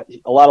a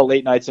lot of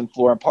late nights in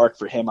Florham Park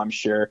for him, I'm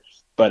sure.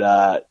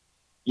 But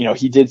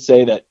he did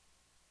say that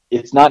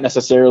it's not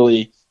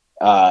necessarily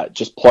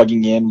just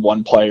plugging in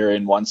one player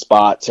in one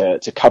spot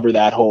to cover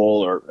that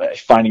hole, or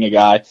finding a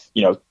guy,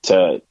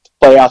 to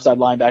play outside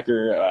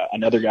linebacker,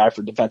 another guy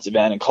for defensive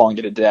end, and calling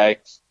it a day.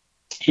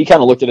 He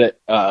kind of looked at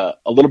it a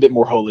little bit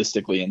more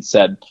holistically and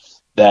said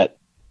that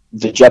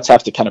the Jets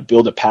have to kind of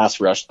build a pass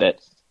rush that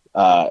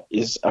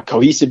is a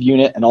cohesive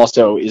unit and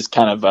also is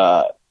kind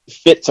of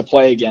fit to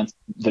play against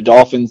the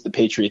Dolphins, the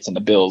Patriots, and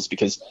the Bills,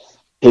 because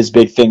his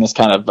big thing is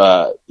kind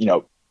of,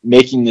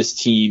 making this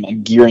team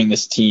and gearing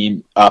this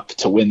team up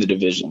to win the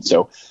division.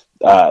 So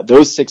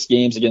those 6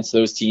 games against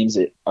those teams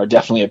are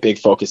definitely a big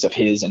focus of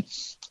his, and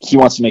he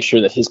wants to make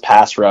sure that his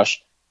pass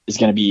rush is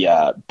going to be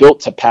built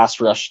to pass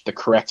rush the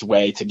correct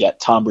way to get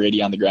Tom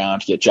Brady on the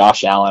ground, to get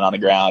Josh Allen on the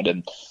ground,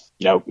 and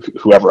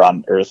whoever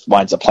on earth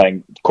winds up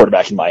playing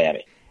quarterback in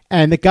Miami.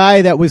 And the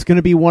guy that was going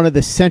to be one of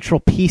the central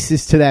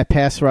pieces to that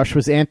pass rush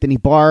was Anthony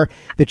Barr.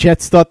 The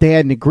Jets thought they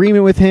had an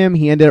agreement with him.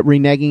 He ended up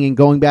reneging and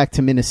going back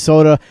to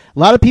Minnesota. A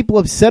lot of people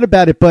upset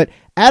about it, but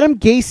Adam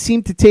Gase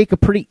seemed to take a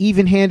pretty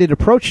even-handed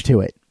approach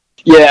to it.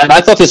 Yeah, and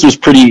I thought this was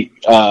pretty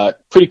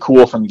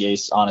cool from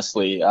Gase,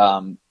 honestly.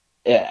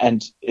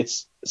 And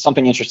it's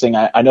something interesting.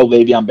 I know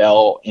Le'Veon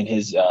Bell in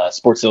his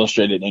Sports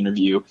Illustrated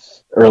interview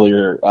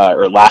earlier,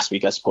 or last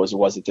week, I suppose it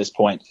was at this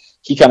point,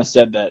 he kind of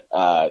said that,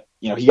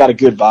 he got a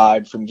good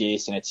vibe from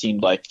Gase, and it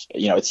seems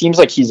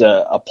like he's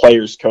a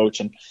player's coach.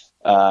 And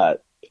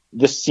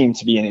this seemed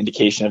to be an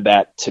indication of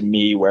that to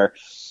me, where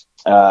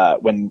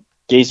when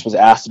Gase was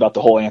asked about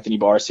the whole Anthony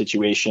Barr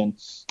situation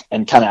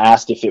and kind of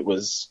asked if it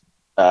was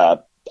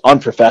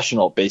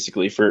unprofessional,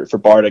 basically, for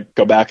Barr to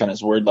go back on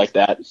his word like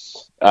that,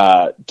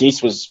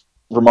 Gase was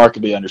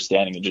remarkably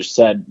understanding and just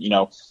said,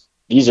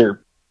 these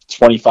are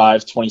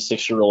 25,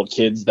 26-year-old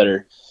kids that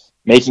are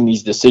making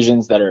these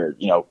decisions that are,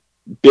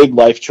 big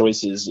life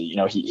choices.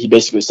 He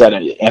basically said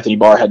Anthony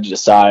Barr had to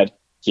decide.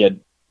 He had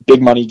big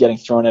money getting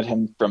thrown at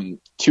him from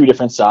 2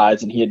 different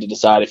sides, and he had to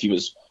decide if he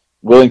was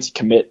willing to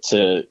commit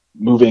to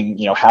moving,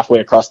 halfway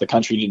across the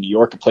country to New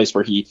York, a place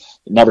where he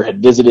never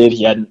had visited.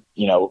 He hadn't,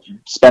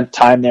 spent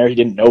time there. He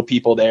didn't know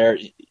people there.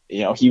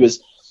 He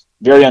was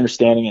very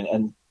understanding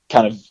and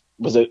kind of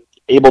was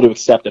able to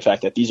accept the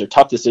fact that these are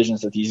tough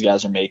decisions that these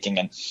guys are making.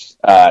 And,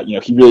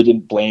 he really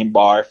didn't blame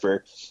Barr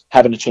for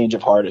having a change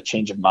of heart, a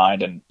change of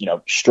mind, and,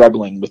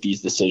 struggling with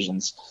these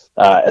decisions.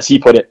 As he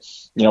put it,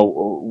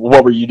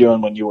 what were you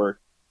doing when you were,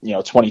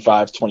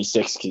 25,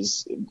 26?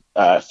 Because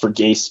for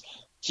Gase,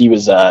 he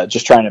was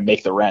just trying to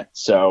make the rent.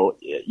 So,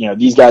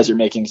 these guys are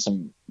making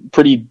some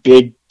pretty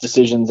big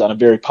decisions on a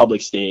very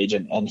public stage,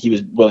 and he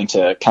was willing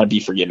to kind of be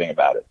forgiving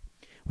about it.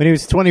 When he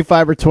was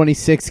 25 or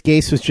 26,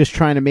 Gase was just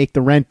trying to make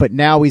the rent, but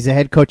now he's a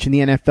head coach in the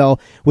NFL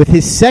with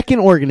his second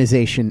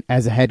organization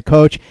as a head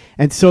coach,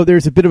 and so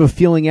there's a bit of a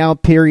feeling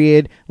out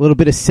period, a little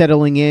bit of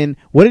settling in.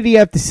 What did he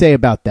have to say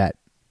about that?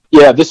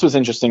 Yeah, this was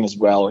interesting as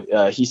well.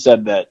 He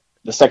said that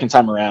the second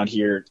time around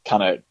here,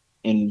 kind of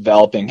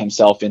enveloping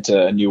himself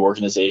into a new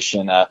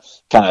organization,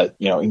 kind of,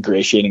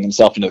 ingratiating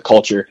himself into the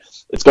culture,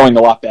 it's going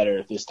a lot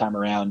better this time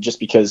around, just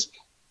because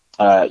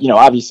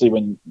obviously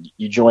when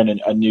you join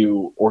a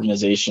new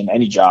organization,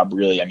 any job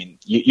really, I mean,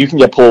 you can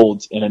get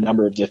pulled in a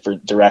number of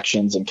different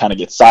directions and kind of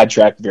get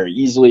sidetracked very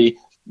easily,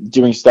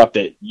 doing stuff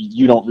that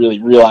you don't really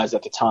realize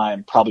at the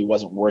time probably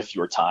wasn't worth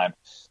your time.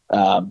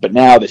 But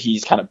now that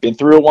he's kind of been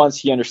through it once,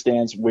 he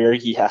understands where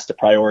he has to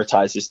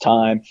prioritize his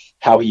time,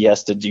 how he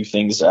has to do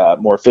things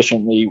more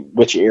efficiently,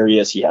 which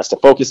areas he has to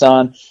focus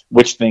on,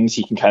 which things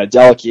he can kind of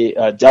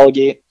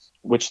delegate,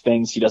 which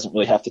things he doesn't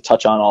really have to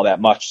touch on all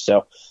that much.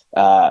 So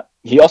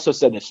he also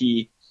said that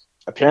he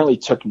apparently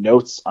took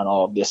notes on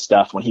all of this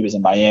stuff when he was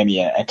in Miami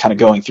and kind of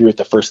going through it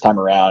the first time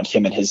around,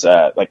 him and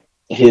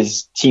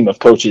his team of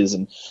coaches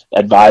and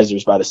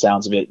advisors, by the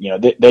sounds of it.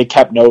 They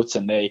kept notes,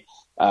 and they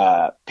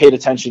paid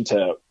attention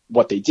to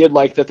what they did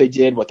like that they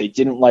did, what they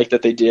didn't like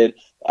that they did.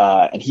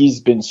 And he's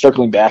been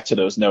circling back to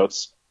those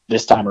notes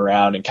this time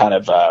around and kind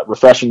of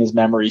refreshing his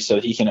memory so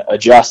that he can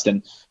adjust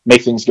and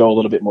make things go a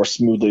little bit more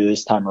smoothly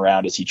this time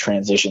around as he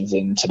transitions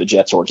into the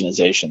Jets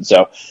organization.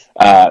 So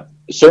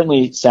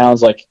certainly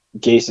sounds like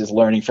Gase is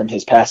learning from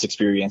his past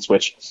experience,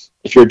 which,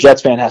 if you're a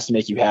Jets fan, has to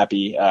make you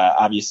happy.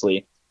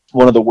 Obviously,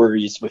 one of the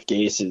worries with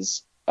Gase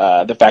is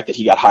the fact that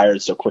he got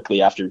hired so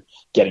quickly after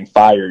getting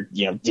fired.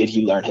 Did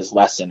he learn his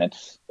lesson? And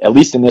at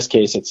least in this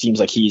case, it seems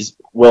like he's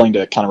willing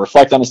to kind of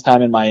reflect on his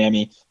time in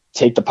Miami,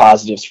 take the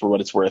positives for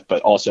what it's worth,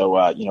 but also,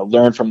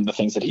 learn from the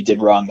things that he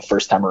did wrong the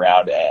first time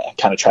around and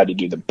kind of try to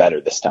do them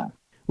better this time.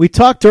 We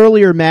talked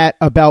earlier, Matt,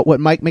 about what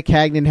Mike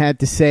Maccagnan had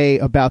to say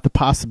about the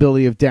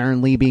possibility of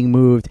Darren Lee being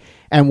moved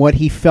and what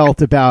he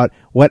felt about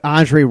what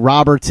Andre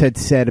Roberts had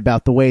said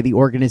about the way the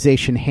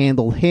organization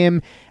handled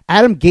him.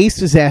 Adam Gase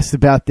was asked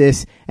about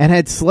this and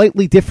had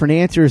slightly different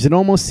answers. It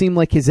almost seemed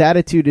like his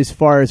attitude as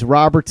far as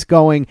Roberts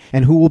going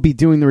and who will be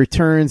doing the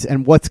returns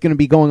and what's going to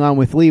be going on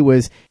with Lee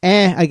was,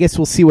 I guess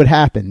we'll see what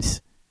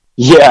happens.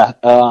 Yeah,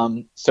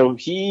 so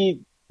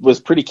he was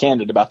pretty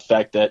candid about the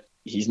fact that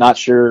he's not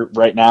sure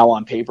right now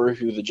on paper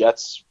who the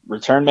Jets'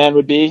 return man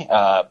would be.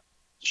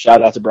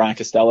 Shout out to Brian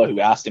Costello, who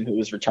asked him who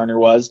his returner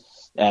was.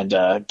 And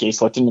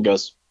Gase looked at him and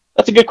goes,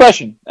 "That's a good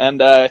question."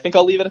 And I think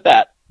I'll leave it at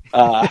that.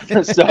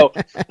 So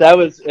that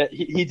was,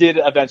 he did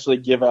eventually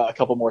give a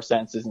couple more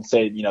sentences and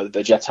say,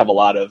 the Jets have a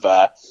lot of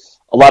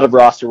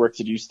roster work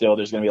to do still.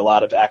 There's going to be a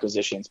lot of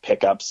acquisitions,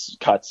 pickups,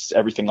 cuts,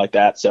 everything like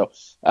that. So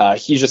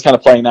he's just kind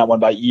of playing that one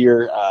by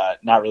ear,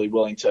 not really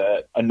willing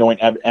to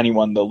anoint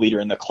anyone the leader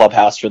in the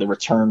clubhouse for the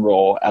return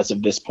role as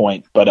of this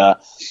point.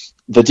 But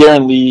the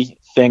Darren Lee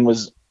thing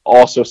was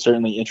also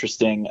certainly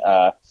interesting.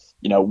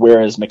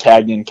 Whereas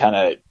Maccagnan kind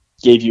of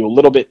gave you a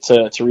little bit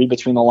to read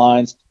between the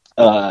lines,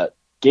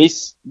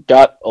 Gase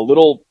got a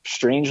little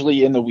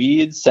strangely in the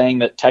weeds, saying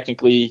that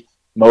technically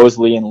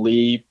Mosley and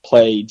Lee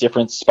play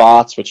different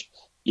spots, which,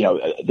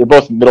 they're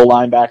both middle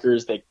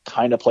linebackers. They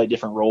kind of play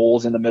different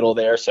roles in the middle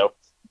there. So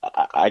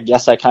I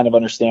guess I kind of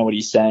understand what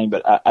he's saying,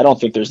 but I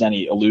don't think there's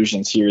any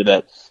illusions here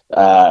that,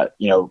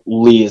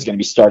 Lee is going to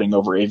be starting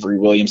over Avery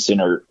Williamson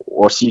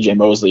or CJ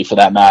Mosley for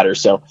that matter.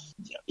 So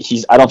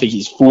I don't think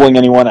he's fooling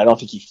anyone. I don't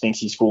think he thinks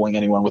he's fooling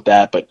anyone with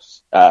that, but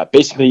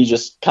basically he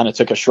just kind of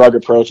took a shrug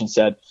approach and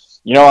said,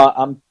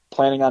 I'm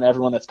planning on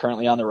everyone that's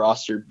currently on the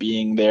roster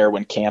being there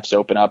when camps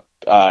open up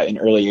in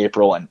early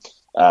April. And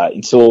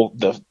until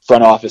the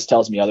front office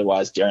tells me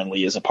otherwise, Darren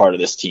Lee is a part of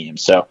this team.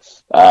 So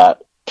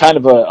kind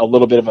of a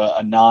little bit of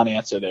a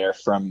non-answer there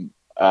from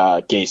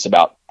Gase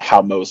about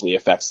how Mosley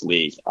affects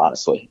Lee,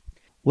 honestly.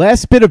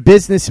 Last bit of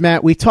business,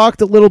 Matt. We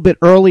talked a little bit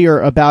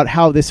earlier about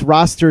how this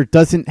roster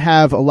doesn't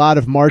have a lot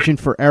of margin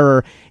for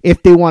error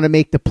if they want to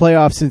make the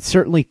playoffs, and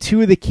certainly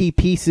two of the key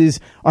pieces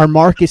are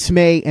Marcus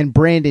May and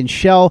Brandon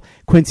Shell.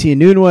 Quincy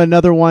Enunwa,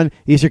 another one.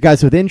 These are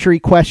guys with injury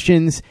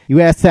questions.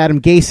 You asked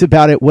Adam Gase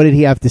about it. What did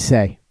he have to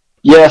say?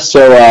 Yeah,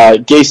 so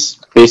Gase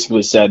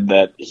basically said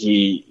that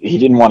he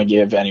didn't want to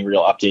give any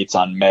real updates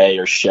on May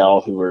or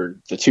Shell, who were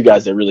the two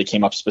guys that really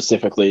came up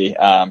specifically.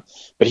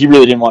 But he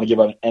really didn't want to give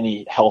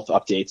any health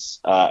updates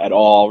at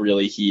all,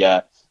 really. He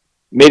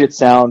made it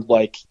sound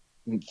like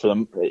for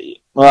them.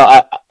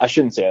 Well, I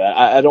shouldn't say that.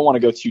 I don't want to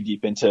go too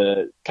deep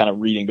into kind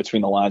of reading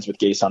between the lines with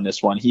Gase on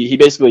this one. He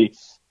basically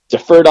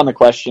deferred on the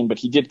question, but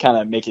he did kind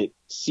of make it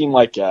seem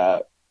like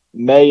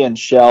May and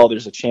Shell,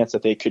 there's a chance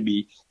that they could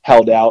be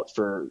held out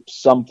for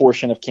some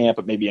portion of camp,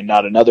 but maybe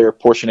not another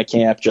portion of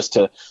camp, just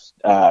to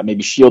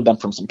maybe shield them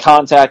from some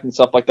contact and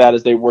stuff like that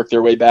as they work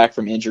their way back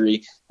from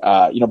injury.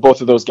 Both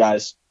of those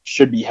guys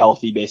should be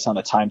healthy based on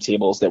the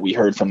timetables that we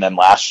heard from them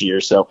last year.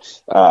 So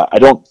I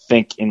don't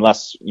think,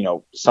 unless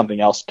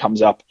something else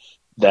comes up,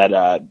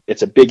 that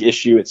it's a big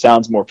issue. It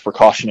sounds more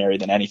precautionary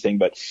than anything,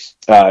 but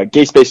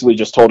Gase basically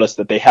just told us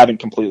that they haven't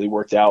completely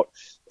worked out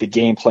the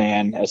game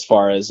plan as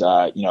far as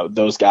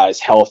those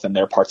guys' health and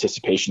their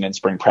participation in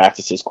spring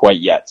practices quite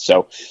yet.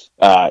 So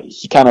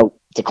he kind of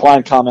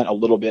declined comment a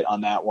little bit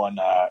on that one.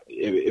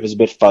 It was a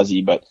bit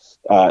fuzzy, but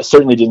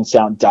certainly didn't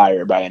sound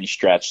dire by any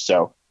stretch.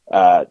 So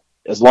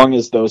as long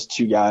as those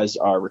two guys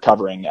are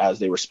recovering as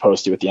they were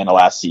supposed to at the end of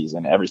last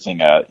season,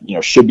 everything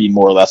should be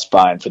more or less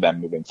fine for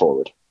them moving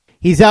forward.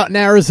 He's out in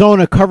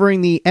Arizona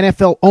covering the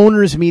NFL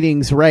owners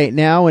meetings right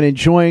now and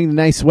enjoying the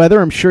nice weather.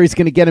 I'm sure he's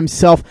going to get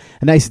himself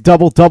a nice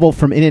double-double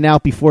from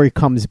In-N-Out before he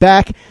comes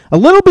back. A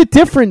little bit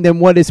different than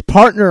what his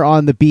partner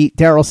on the beat,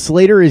 Daryl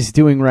Slater, is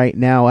doing right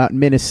now out in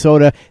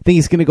Minnesota. I think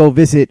he's going to go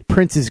visit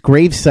Prince's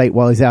gravesite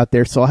while he's out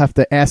there, so I'll have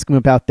to ask him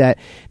about that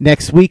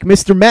next week.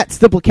 Mr. Matt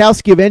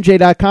Stypulkowski of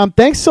NJ.com,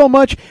 thanks so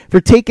much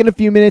for taking a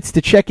few minutes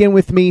to check in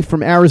with me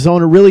from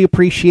Arizona. Really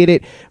appreciate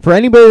it. For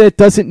anybody that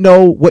doesn't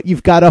know what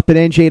you've got up at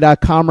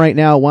NJ.com right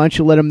now, why don't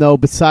you let them know,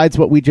 besides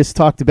what we just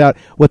talked about,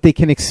 what they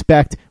can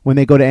expect when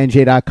they go to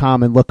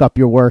NJ.com and look up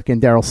your work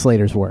and Daryl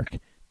Slater's work?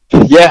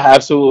 Yeah,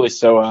 absolutely.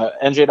 So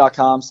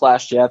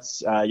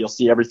NJ.com/Jets, you'll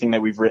see everything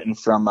that we've written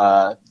from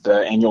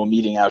the annual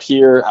meeting out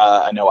here.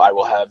 I know I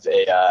will have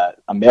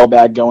a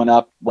mailbag going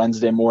up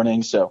Wednesday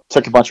morning, so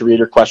took a bunch of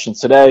reader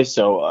questions today,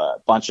 so a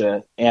bunch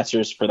of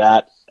answers for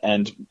that.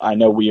 And I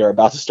know we are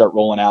about to start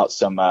rolling out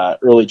some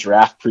early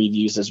draft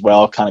previews as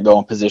well, kind of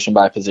going position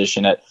by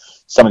position at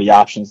some of the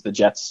options the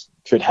Jets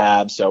could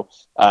have. So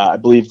I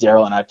believe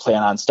Daryl and I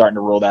plan on starting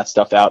to roll that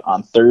stuff out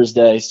on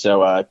Thursday.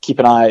 So keep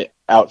an eye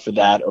out for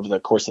that over the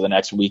course of the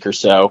next week or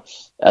so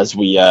as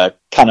we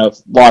kind of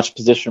launch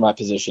position by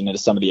position into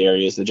some of the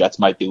areas the Jets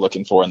might be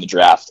looking for in the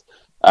draft.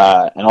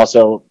 And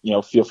also,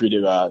 feel free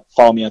to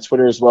follow me on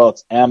Twitter as well.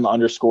 It's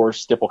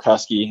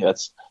M_Stypulkoski.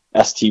 That's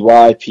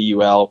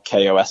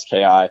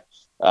STYPULKOSKI.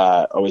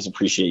 always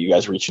appreciate you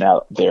guys reaching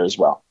out there as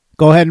well.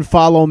 Go ahead and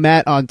follow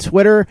Matt on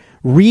Twitter.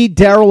 Read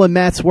Daryl and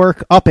Matt's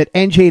work up at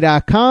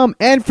NJ.com.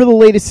 And for the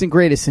latest and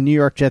greatest in New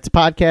York Jets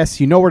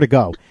podcasts, you know where to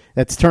go.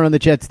 That's Turn on the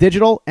Jets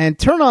Digital and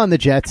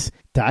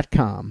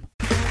TurnOnTheJets.com.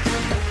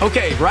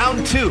 Okay,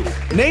 round 2.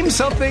 Name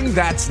something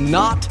that's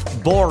not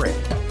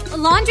boring. A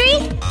laundry?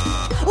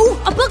 Ooh,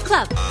 a book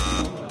club.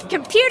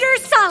 Computer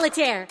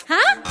solitaire,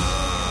 huh?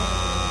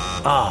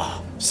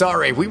 Ah,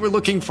 sorry, we were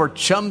looking for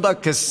Chumba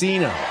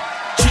Casino.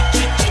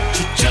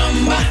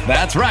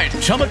 That's right,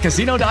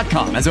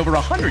 ChumbaCasino.com has over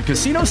 100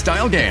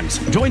 casino-style games.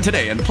 Join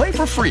today and play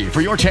for free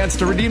for your chance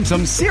to redeem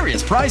some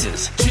serious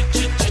prizes.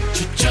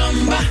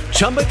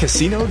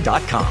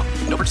 ChumbaCasino.com.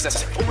 No purchase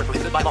necessary. Void where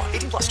prohibited by law.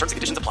 18 plus. Terms and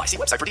conditions apply. See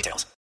website for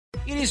details.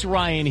 It is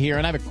Ryan here,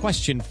 and I have a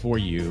question for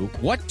you.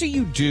 What do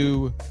you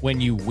do when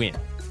you win?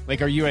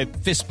 Like, are you a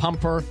fist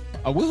pumper,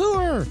 a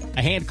woohooer,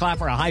 a hand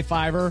clapper, a high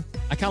fiver?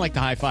 I kind of like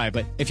the high five,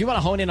 but if you want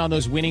to hone in on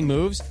those winning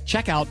moves,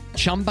 check out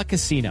Chumba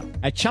Casino.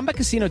 At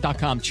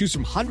ChumbaCasino.com, choose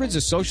from hundreds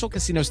of social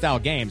casino-style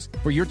games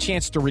for your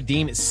chance to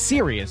redeem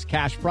serious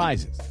cash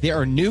prizes. There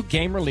are new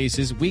game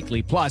releases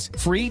weekly, plus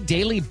free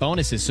daily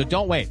bonuses, so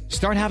don't wait.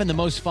 Start having the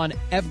most fun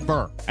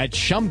ever at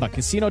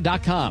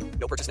ChumbaCasino.com.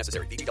 No purchase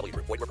necessary. VGW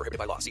Group. Void where prohibited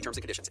by law. See terms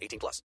and conditions. 18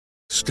 plus.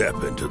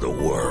 Step into the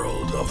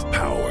world of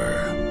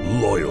power,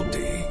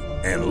 loyalty,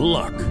 and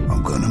luck.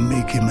 I'm gonna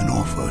make him an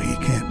offer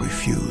he can't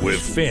refuse. With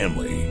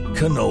family,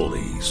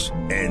 cannolis,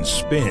 and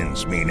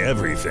spins mean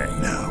everything.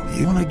 Now,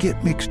 you wanna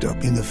get mixed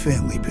up in the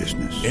family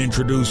business.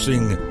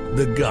 Introducing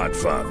The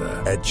Godfather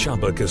at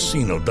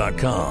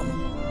ChumbaCasino.com.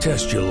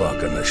 Test your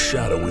luck in the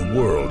shadowy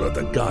world of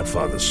The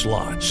Godfather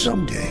slot.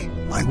 Someday,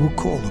 I will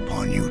call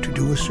upon you to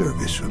do a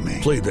service for me.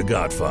 Play The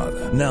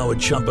Godfather, now at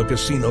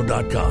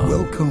ChumbaCasino.com.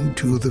 Welcome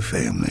to the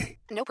family.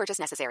 No purchase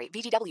necessary.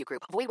 VGW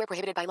Group. Void where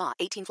prohibited by law.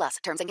 18 plus.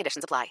 Terms and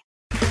conditions apply.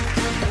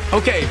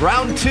 Okay,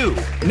 round 2.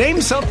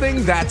 Name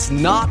something that's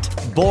not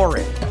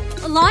boring.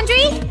 A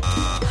laundry?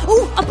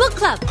 Ooh, a book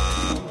club.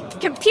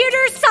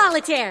 Computer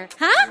solitaire,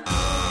 huh?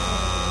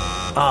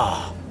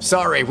 Ah,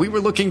 sorry, we were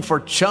looking for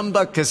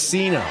Chumba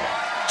Casino.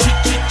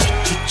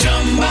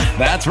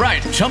 That's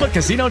right,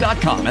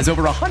 ChumbaCasino.com has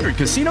over 100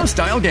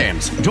 casino-style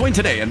games. Join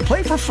today and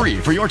play for free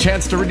for your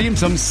chance to redeem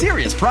some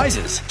serious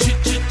prizes.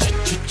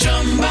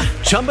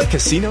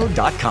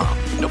 ChumbaCasino.com.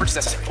 No purchase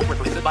necessary. Void where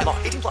prohibited by law.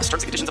 18 plus.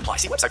 Terms and conditions apply.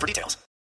 See website for details.